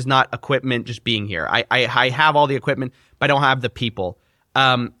problem is not equipment just being here. I have all the equipment, but I don't have the people.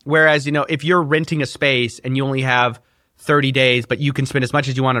 Whereas, if you're renting a space and you only have 30 days, but you can spend as much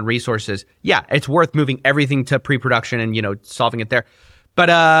as you want on resources, it's worth moving everything to pre-production and, solving it there.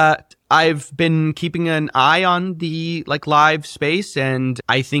 But I've been keeping an eye on the live space, and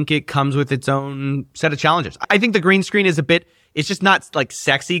I think it comes with its own set of challenges. I think the green screen is it's just not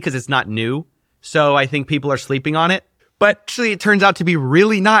sexy because it's not new. So I think people are sleeping on it. But actually, it turns out to be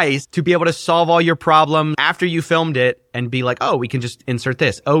really nice to be able to solve all your problems after you filmed it and be like, oh, we can just insert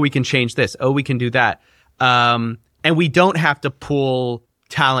this. Oh, we can change this. Oh, we can do that. And we don't have to pull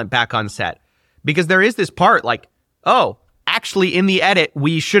talent back on set because there is this part actually in the edit,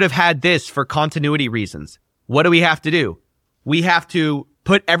 we should have had this for continuity reasons. What do we have to do? We have to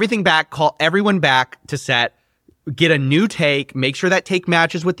put everything back, call everyone back to set, get a new take, make sure that take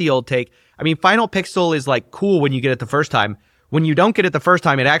matches with the old take. I mean, Final Pixel is cool when you get it the first time. When you don't get it the first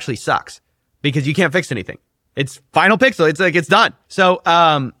time, it actually sucks because you can't fix anything. It's Final Pixel. It's done. So,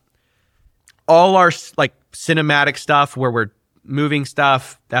 all our like cinematic stuff where we're moving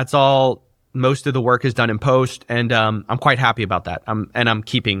stuff, that's all, most of the work is done in post, and I'm quite happy about that. I'm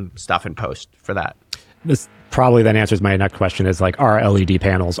keeping stuff in post for that. This probably then answers my next question is like, are LED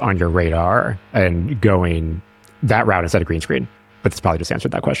panels on your radar and going that route instead of green screen? But this probably just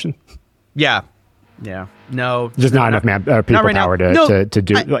answered that question. Yeah. No. Just not enough people right power to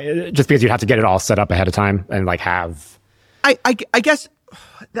do, just because you'd have to get it all set up ahead of time and like have. I guess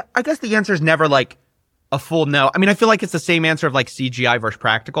the answer is never like a full no. I mean, I feel like it's the same answer of like CGI versus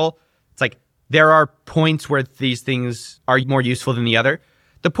practical. It's like there are points where these things are more useful than the other.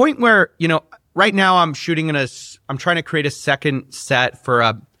 The point where, right now I'm trying to create a second set for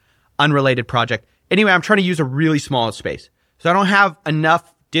a unrelated project. Anyway, I'm trying to use a really small space. So I don't have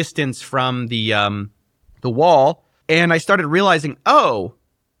enough distance from the wall. And I started realizing,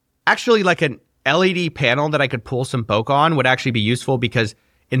 actually like an LED panel that I could pull some bokeh on would actually be useful, because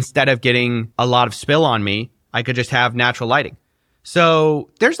instead of getting a lot of spill on me, I could just have natural lighting. So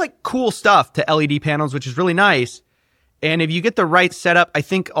there's like cool stuff to LED panels, which is really nice. And if you get the right setup, I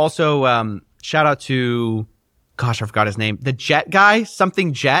think also, shout out to, I forgot his name, the Jet guy,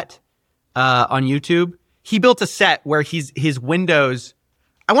 something Jet, on YouTube. He built a set where his windows,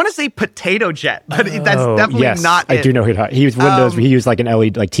 I want to say Potato Jet, but that's definitely not it. I do know he used Windows. He used like an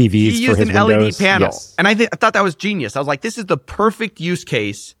LED, like TVs he for his used an Windows. LED panel. Yes. And I thought that was genius. I was like, this is the perfect use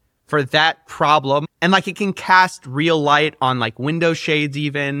case for that problem. And like it can cast real light on like window shades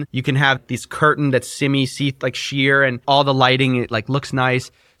even. You can have this curtain that's like sheer, and all the lighting, it like looks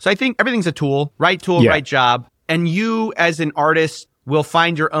nice. So I think everything's a tool, right job. And you as an artist will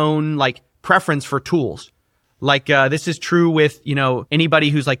find your own like preference for tools. Like, this is true with, anybody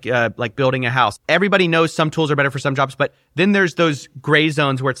who's like building a house. Everybody knows some tools are better for some jobs, but then there's those gray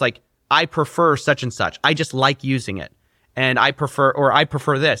zones where it's like, I prefer such and such. I just like using it, and I prefer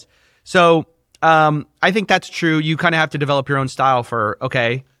this. So, I think that's true. You kind of have to develop your own style for,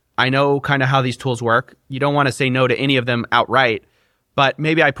 okay, I know kind of how these tools work. You don't want to say no to any of them outright, but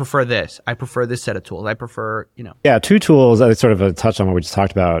maybe I prefer this. I prefer this set of tools. I prefer, Yeah, two tools that sort of a touch on what we just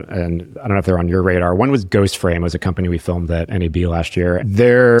talked about, and I don't know if they're on your radar. One was Ghost Frame, was a company we filmed at NAB last year.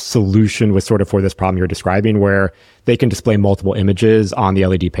 Their solution was sort of for this problem you're describing, where they can display multiple images on the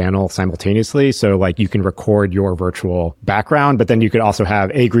LED panel simultaneously. So like you can record your virtual background, but then you could also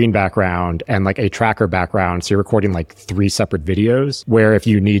have a green background and like a tracker background. So you're recording like 3 separate videos, where if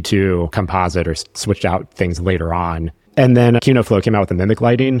you need to composite or switch out things later on. And then KinoFlow came out with the Mimic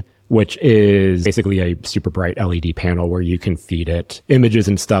lighting, which is basically a super bright LED panel where you can feed it images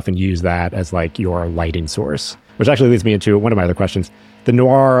and stuff and use that as like your lighting source, which actually leads me into one of my other questions. The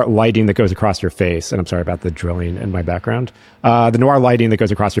noir lighting that goes across your face, and I'm sorry about the drilling in my background. The noir lighting that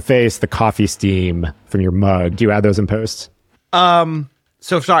goes across your face, the coffee steam from your mug. Do you add those in post?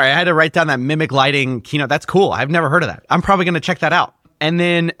 So sorry, I had to write down that Mimic lighting keynote. That's cool. I've never heard of that. I'm probably going to check that out. And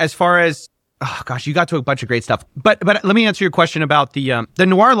then as far as, you got to a bunch of great stuff. But let me answer your question about the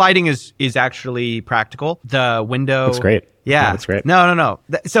noir lighting is actually practical. The window. That's great. Yeah. That's great. No.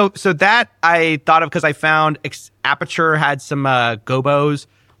 So that I thought of because I found Aperture had some gobos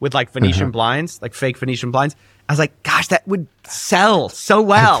with like Venetian blinds, like fake Venetian blinds. I was like, gosh, that would sell so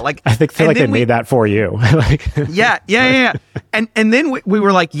well. Like, I feel like they made that for you. Yeah. And then we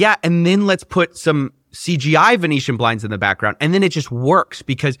were like, yeah, and then let's put some CGI Venetian blinds in the background, and then it just works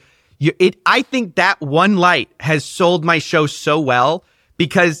because I think that one light has sold my show so well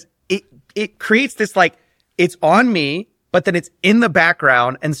because it creates this like, it's on me, but then it's in the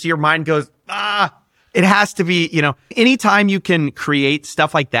background. And so your mind goes, it has to be, anytime you can create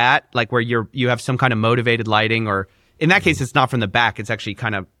stuff like that, like where you have some kind of motivated lighting, or in that case, it's not from the back. It's actually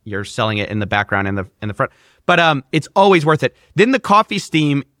kind of, you're selling it in the background and in the front, but, it's always worth it. Then the coffee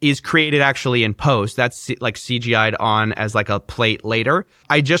steam is created actually in post. That's like CGI'd on as like a plate later.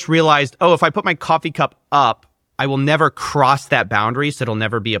 I just realized, if I put my coffee cup up, I will never cross that boundary. So it'll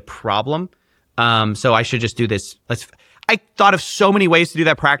never be a problem. So I should just do this. I thought of so many ways to do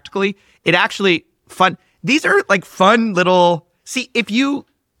that practically. It actually fun. These are like fun little, if you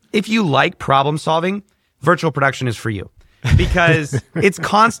like problem solving, virtual production is for you. Because it's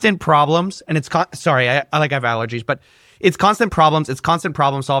constant problems, and sorry, I like I have allergies, but it's constant problems, it's constant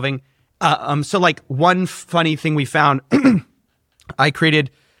problem solving. So like one funny thing we found, I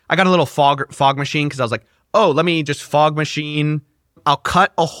got a little fog machine because I was like, let me just fog machine. I'll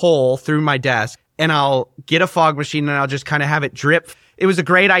cut a hole through my desk and I'll get a fog machine and I'll just kind of have it drip. It was a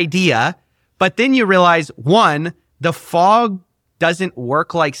great idea, but then you realize, one, the fog doesn't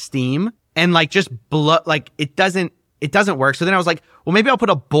work like steam, and like just it doesn't work. So then I was like, well, maybe I'll put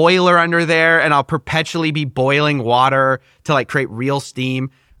a boiler under there and I'll perpetually be boiling water to like create real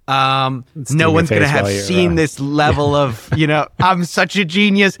steam. No one's going to have seen this level of, I'm such a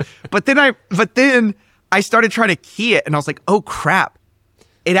genius. But then I started trying to key it and I was like, oh crap.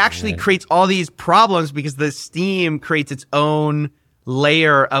 It actually creates all these problems because the Steam creates its own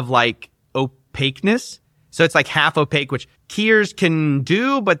layer of like opaqueness. So it's like half opaque, which keyers can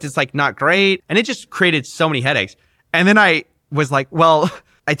do, but it's like not great. And it just created so many headaches. And then I was like, well,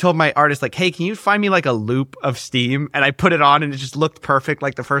 I told my artist like, hey, can you find me like a loop of Steam? And I put it on and it just looked perfect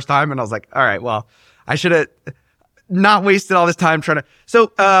like the first time. And I was like, all right, well, I should have not wasted all this time trying to.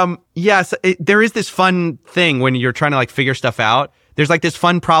 So, there is this fun thing when you're trying to like figure stuff out. There's like this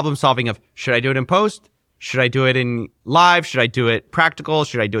fun problem solving of, should I do it in post? Should I do it in live? Should I do it practical?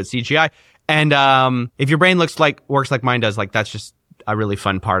 Should I do it CGI? And if your brain works like mine does, like that's just a really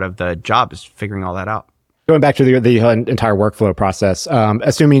fun part of the job is figuring all that out. Going back to the entire workflow process,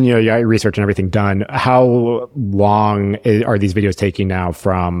 assuming you got your research and everything done, how long are these videos taking now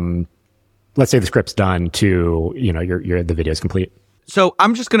from, let's say the script's done to the video's complete? So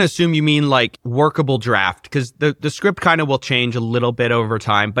I'm just going to assume you mean like workable draft because the script kind of will change a little bit over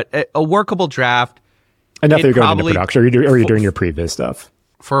time, but a workable draft. Enough that you're going into production, or you're doing your previs stuff.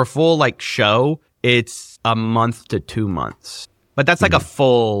 For a full like show, it's a month to 2 months, but that's like a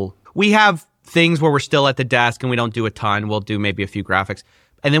full. We have things where we're still at the desk and we don't do a ton. We'll do maybe a few graphics,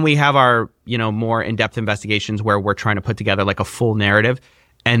 and then we have our more in-depth investigations where we're trying to put together like a full narrative,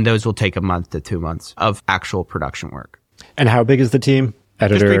 and those will take a month to 2 months of actual production work. And how big is the team?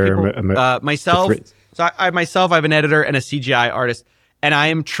 Editor, myself. So I have an editor and a CGI artist, and I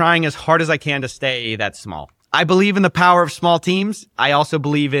am trying as hard as I can to stay that small. I believe in the power of small teams. I also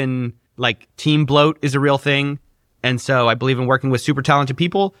believe in like team bloat is a real thing. And so I believe in working with super talented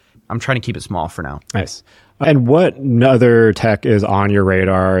people. I'm trying to keep it small for now. Nice. And what other tech is on your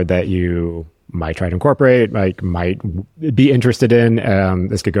radar that you might try to incorporate, like might be interested in?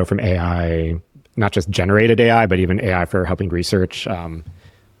 This could go from AI, not just generated AI, but even AI for helping research, all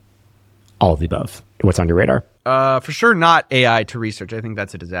of the above. What's on your radar? For sure not AI to research. I think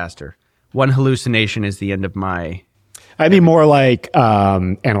that's a disaster. One hallucination is the end of my... I mean, more like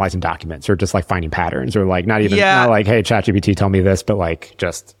analyzing documents or just like finding patterns or like not like, hey, ChatGPT, tell me this, but like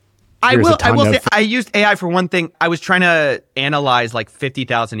just... I will say I used AI for one thing. I was trying to analyze like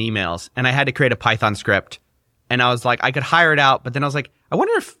 50,000 emails and I had to create a Python script. And I was like, I could hire it out, but then I was like, I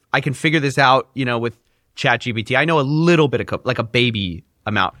wonder if I can figure this out, with ChatGPT. I know a little bit of code, like a baby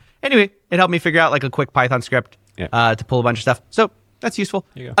amount. Anyway, it helped me figure out like a quick Python script to pull a bunch of stuff. So that's useful.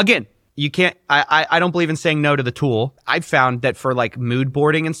 Again, you can't, I don't believe in saying no to the tool. I've found that for like mood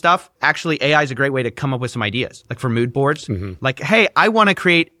boarding and stuff, actually AI is a great way to come up with some ideas. Like for mood boards, like, hey, I want to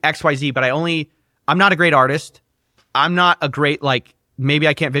create XYZ, but I'm not a great artist. I'm not a great, like, maybe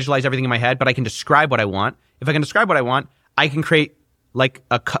I can't visualize everything in my head, but I can describe what I want. If I can describe what I want, I can create like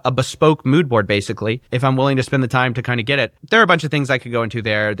a bespoke mood board, basically, if I'm willing to spend the time to kind of get it. There are a bunch of things I could go into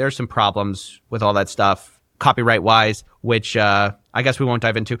there. There's some problems with all that stuff, copyright-wise, which I guess we won't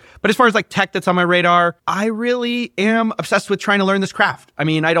dive into. But as far as like tech that's on my radar, I really am obsessed with trying to learn this craft. I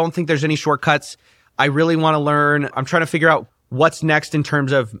mean, I don't think there's any shortcuts. I really want to learn. I'm trying to figure out what's next in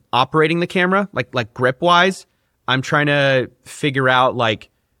terms of operating the camera, like grip-wise. I'm trying to figure out like,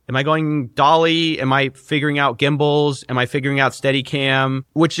 am I going dolly? Am I figuring out gimbals? Am I figuring out Steadicam?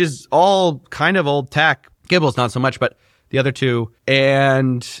 Which is all kind of old tech. Gimbals, not so much, but the other two.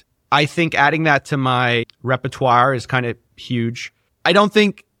 And I think adding that to my repertoire is kind of huge. I don't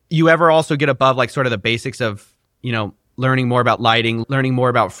think you ever also get above like sort of the basics of, learning more about lighting, learning more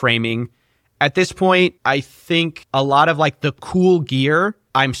about framing. At this point, I think a lot of like the cool gear,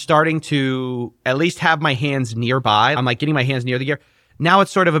 I'm starting to at least have my hands nearby. I'm like getting my hands near the gear. Now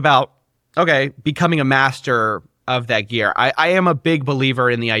it's sort of about, okay, becoming a master of that gear. I am a big believer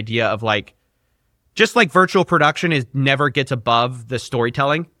in the idea of like, just like virtual production never gets above the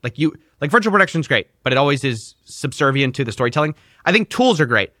storytelling. Like virtual production is great, but it always is subservient to the storytelling. I think tools are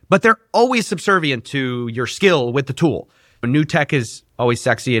great, but they're always subservient to your skill with the tool. New tech is always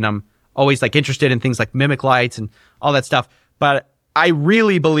sexy, and I'm always like interested in things like mimic lights and all that stuff. But I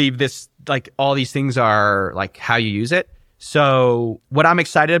really believe this, like all these things are like how you use it. So what I'm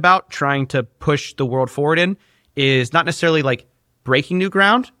excited about trying to push the world forward in is not necessarily like breaking new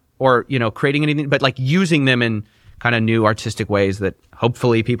ground or, creating anything, but like using them in kind of new artistic ways that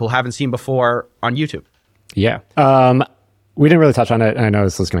hopefully people haven't seen before on YouTube. Yeah. We didn't really touch on it, and I know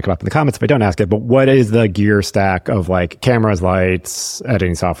this is going to come up in the comments if I don't ask it, but what is the gear stack of like cameras, lights,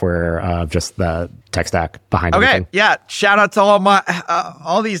 editing software, just the tech stack behind everything? Okay, yeah. Shout out to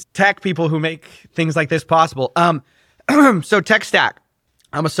all these tech people who make things like this possible. So tech stack.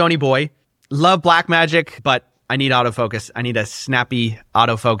 I'm a Sony boy. Love Blackmagic, but I need autofocus. I need a snappy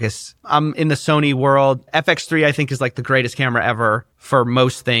autofocus. I'm in the Sony world. FX3, I think, is like the greatest camera ever for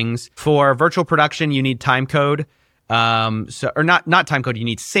most things. For virtual production, you need timecode. Not timecode, you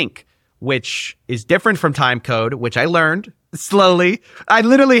need sync, which is different from timecode, which I learned slowly. I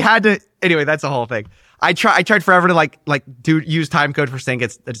literally had to, anyway, that's the whole thing. I tried forever to use timecode for sync.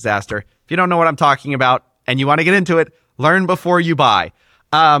 It's a disaster. If you don't know what I'm talking about and you want to get into it, learn before you buy.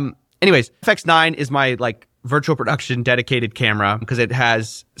 Anyways, FX9 is my virtual production dedicated camera because it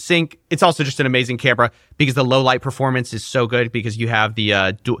has sync. It's also just an amazing camera because the low light performance is so good because you have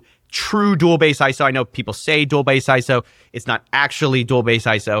the true dual base ISO. I know people say dual base ISO. It's not actually dual base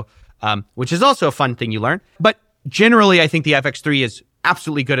ISO, which is also a fun thing you learn. But generally, I think the FX3 is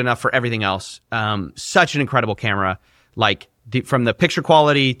absolutely good enough for everything else. Such an incredible camera, from the picture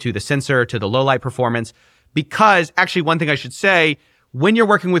quality to the sensor to the low light performance. Because actually, one thing I should say, when you're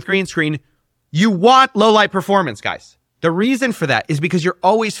working with green screen, you want low light performance, guys. The reason for that is because you're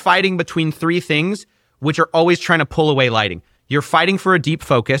always fighting between three things, which are always trying to pull away lighting. You're fighting for a deep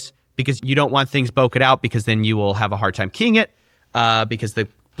focus because you don't want things bokeh out because then you will have a hard time keying it because the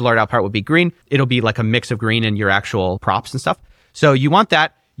blurred out part will be green. It'll be like a mix of green and your actual props and stuff. So you want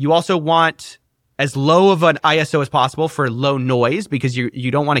that. You also want as low of an ISO as possible for low noise because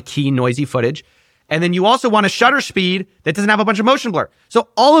you don't want to key noisy footage. And then you also want a shutter speed that doesn't have a bunch of motion blur. So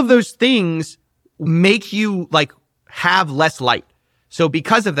all of those things make you have less light. So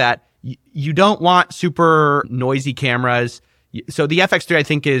because of that, you don't want super noisy cameras. So the FX3, I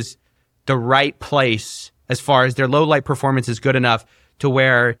think, is the right place as far as their low light performance is good enough to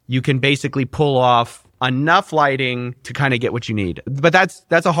where you can basically pull off enough lighting to kind of get what you need. But that's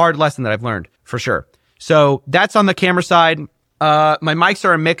a hard lesson that I've learned for sure. So that's on the camera side. My mics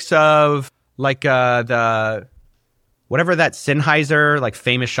are a mix of the whatever that Sennheiser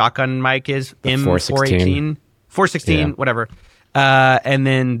famous shotgun mic is, M418, 416, yeah. Whatever. And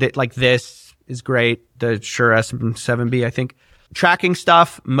then this is great. The Shure SM7B, I think. Tracking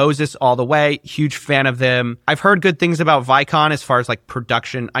stuff, Moses all the way. Huge fan of them. I've heard good things about Vicon as far as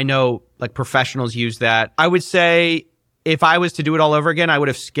production. I know professionals use that. I would say if I was to do it all over again, I would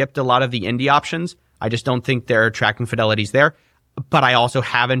have skipped a lot of the indie options. I just don't think their tracking fidelity's there. But I also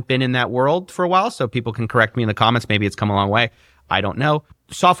haven't been in that world for a while, so people can correct me in the comments. Maybe it's come a long way. I don't know.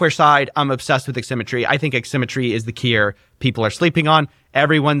 Software side, I'm obsessed with Ximetry. I think Ximetry is the key here people are sleeping on.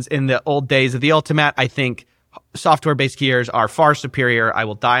 Everyone's in the old days of the Ultimate. I think software-based keyers are far superior. I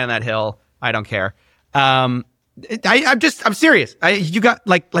will die on that hill. I don't care. I'm serious. You got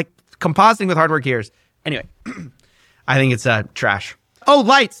compositing with hardware keyers. Anyway, I think it's trash. Oh,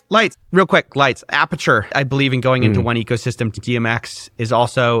 lights. Real quick, lights. Aperture. I believe in going into one ecosystem. DMX is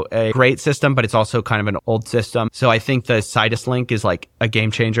also a great system, but it's also kind of an old system. So I think the Sidus Link is a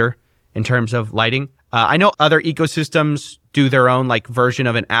game changer in terms of lighting. I know other ecosystems do their own version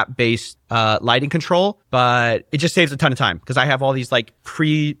of an app-based lighting control, but it just saves a ton of time because I have all these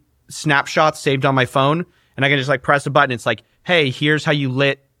pre-snapshots saved on my phone, and I can just press a button. It's hey, here's how you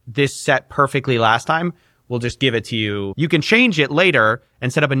lit this set perfectly last time. We'll just give it to you. You can change it later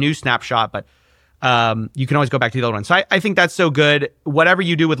and set up a new snapshot, but you can always go back to the old one. So I think that's so good. Whatever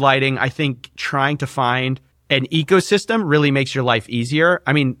you do with lighting, I think trying to find an ecosystem really makes your life easier.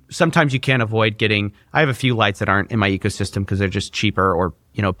 I mean, sometimes you can't avoid I have a few lights that aren't in my ecosystem because they're just cheaper or,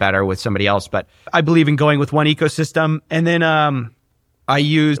 better with somebody else. But I believe in going with one ecosystem. And then I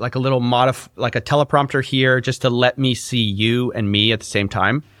use a little a teleprompter here just to let me see you and me at the same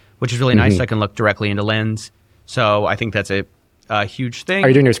time, which is really nice. I can look directly into lens. So I think that's a huge thing. Are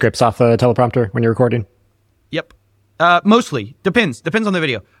you doing your scripts off the teleprompter when you're recording? Yep. Mostly. Depends on the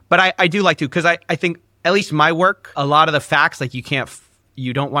video. But I do like to, because I think at least my work, a lot of the facts,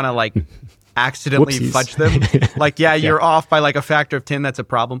 you don't want to accidentally fudge them. You're off by a factor of 10. That's a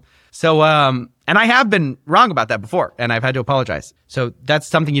problem. So, and I have been wrong about that before, and I've had to apologize. So that's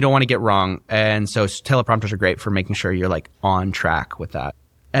something you don't want to get wrong. And so teleprompters are great for making sure you're on track with that.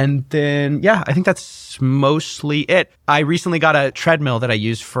 And then, I think that's mostly it. I recently got a treadmill that I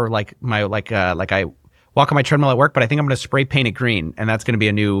use for my, I walk on my treadmill at work, but I think I'm going to spray paint it green. And that's going to be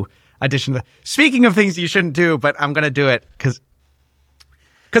a new addition. Speaking of things you shouldn't do, but I'm going to do it because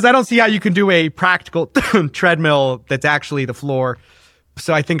I don't see how you can do a practical treadmill that's actually the floor.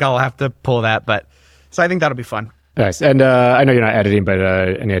 So I think I'll have to pull that. So I think that'll be fun. Nice. And I know you're not editing, but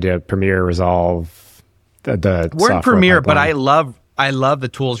any idea Premiere, Resolve, the we're in Premiere, pipeline? But I love the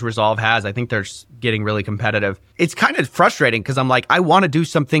tools Resolve has. I think they're getting really competitive. It's kind of frustrating because I'm I want to do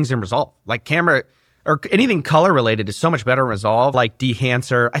some things in Resolve. Camera or anything color related is so much better in Resolve,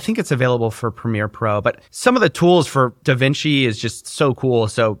 Dehancer. I think it's available for Premiere Pro, but some of the tools for DaVinci is just so cool.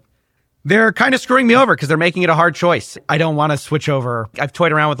 So they're kind of screwing me over because they're making it a hard choice. I don't want to switch over. I've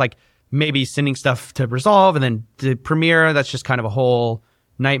toyed around with like maybe sending stuff to Resolve and then to Premiere. That's just kind of a whole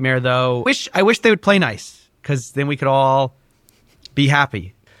nightmare though. I wish they would play nice because then we could all be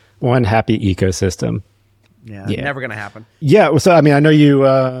happy. One happy ecosystem. Yeah, never going to happen. Yeah. Well, so, I mean, I know you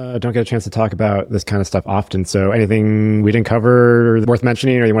don't get a chance to talk about this kind of stuff often. So anything we didn't cover worth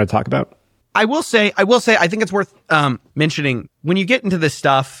mentioning or you want to talk about? I will say, I think it's worth mentioning when you get into this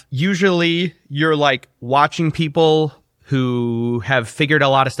stuff, usually you're like watching people who have figured a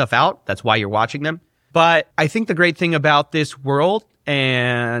lot of stuff out. That's why you're watching them. But I think the great thing about this world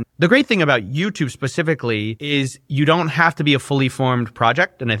and the great thing about YouTube specifically is you don't have to be a fully formed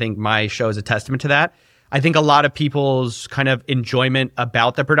project. And I think my show is a testament to that. I think a lot of people's kind of enjoyment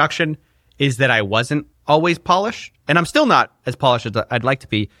about the production is that I wasn't always polished, and I'm still not as polished as I'd like to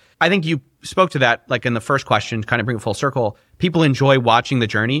be. I think you spoke to that like in the first question, kind of bring it full circle. People enjoy watching the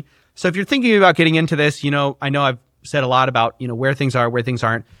journey. So if you're thinking about getting into this, I know I've said a lot about, where things are, where things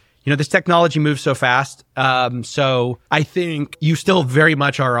aren't. This technology moves so fast. So I think you still very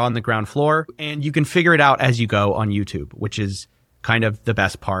much are on the ground floor and you can figure it out as you go on YouTube, which is kind of the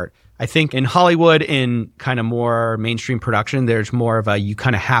best part. I think in Hollywood, in kind of more mainstream production, there's more of you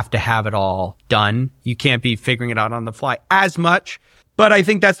kind of have to have it all done. You can't be figuring it out on the fly as much. But I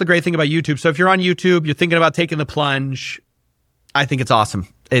think that's the great thing about YouTube. So if you're on YouTube, you're thinking about taking the plunge, I think it's awesome.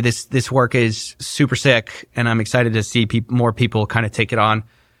 This work is super sick, and I'm excited to see more people kind of take it on,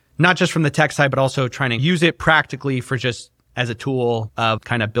 not just from the tech side, but also trying to use it practically for just as a tool of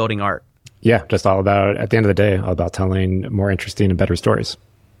kind of building art. Yeah, just all about, at the end of the day, all about telling more interesting and better stories.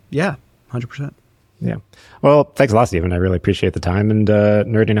 Yeah, 100%. Yeah. Well, thanks a lot, Stephen. I really appreciate the time and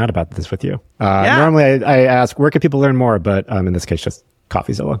nerding out about this with you. Normally I ask, where can people learn more? But in this case, just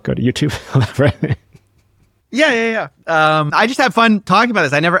Coffeezilla. Go to YouTube. Yeah. I just have fun talking about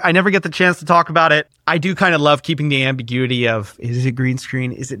this. I never get the chance to talk about it. I do kind of love keeping the ambiguity of, is it green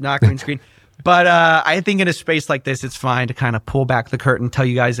screen? Is it not green screen? But I think in a space like this, it's fine to kind of pull back the curtain, tell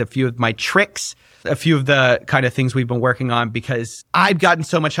you guys a few of my tricks, a few of the kind of things we've been working on, because I've gotten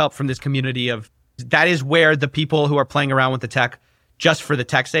so much help from this community of, that is where the people who are playing around with the tech just for the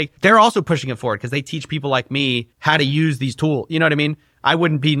tech's sake, they're also pushing it forward because they teach people like me how to use these tools. You know what I mean? I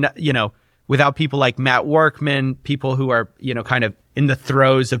wouldn't be, without people like Matt Workman, people who are, kind of in the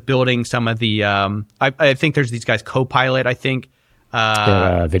throes of building some of the, I think there's these guys, Copilot, I think.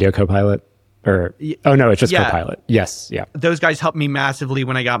 Video Copilot. It's just Copilot. Yes. Yeah. Those guys helped me massively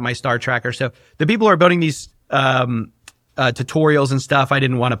when I got my Star Tracker. So the people who are building these tutorials and stuff, I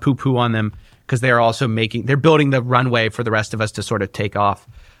didn't want to poo-poo on them because they're also they're building the runway for the rest of us to sort of take off.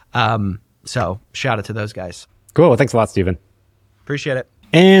 So shout out to those guys. Cool. Well, thanks a lot, Stephen. Appreciate it.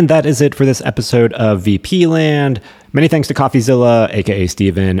 And that is it for this episode of VP Land. Many thanks to Coffeezilla, aka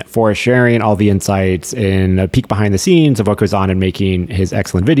Steven, for sharing all the insights and a peek behind the scenes of what goes on in making his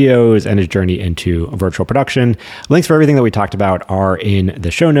excellent videos and his journey into virtual production. Links for everything that we talked about are in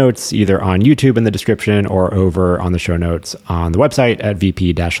the show notes, either on YouTube in the description or over on the show notes on the website at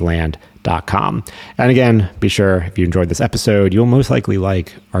vp-land.com. And again, be sure if you enjoyed this episode, you'll most likely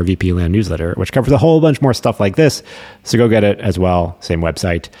like our VP Land newsletter, which covers a whole bunch more stuff like this. So go get it as well. Same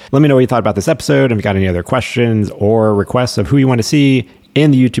website. Let me know what you thought about this episode. If you got any other questions or requests of who you want to see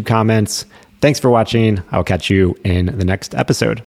in the YouTube comments. Thanks for watching. I'll catch you in the next episode.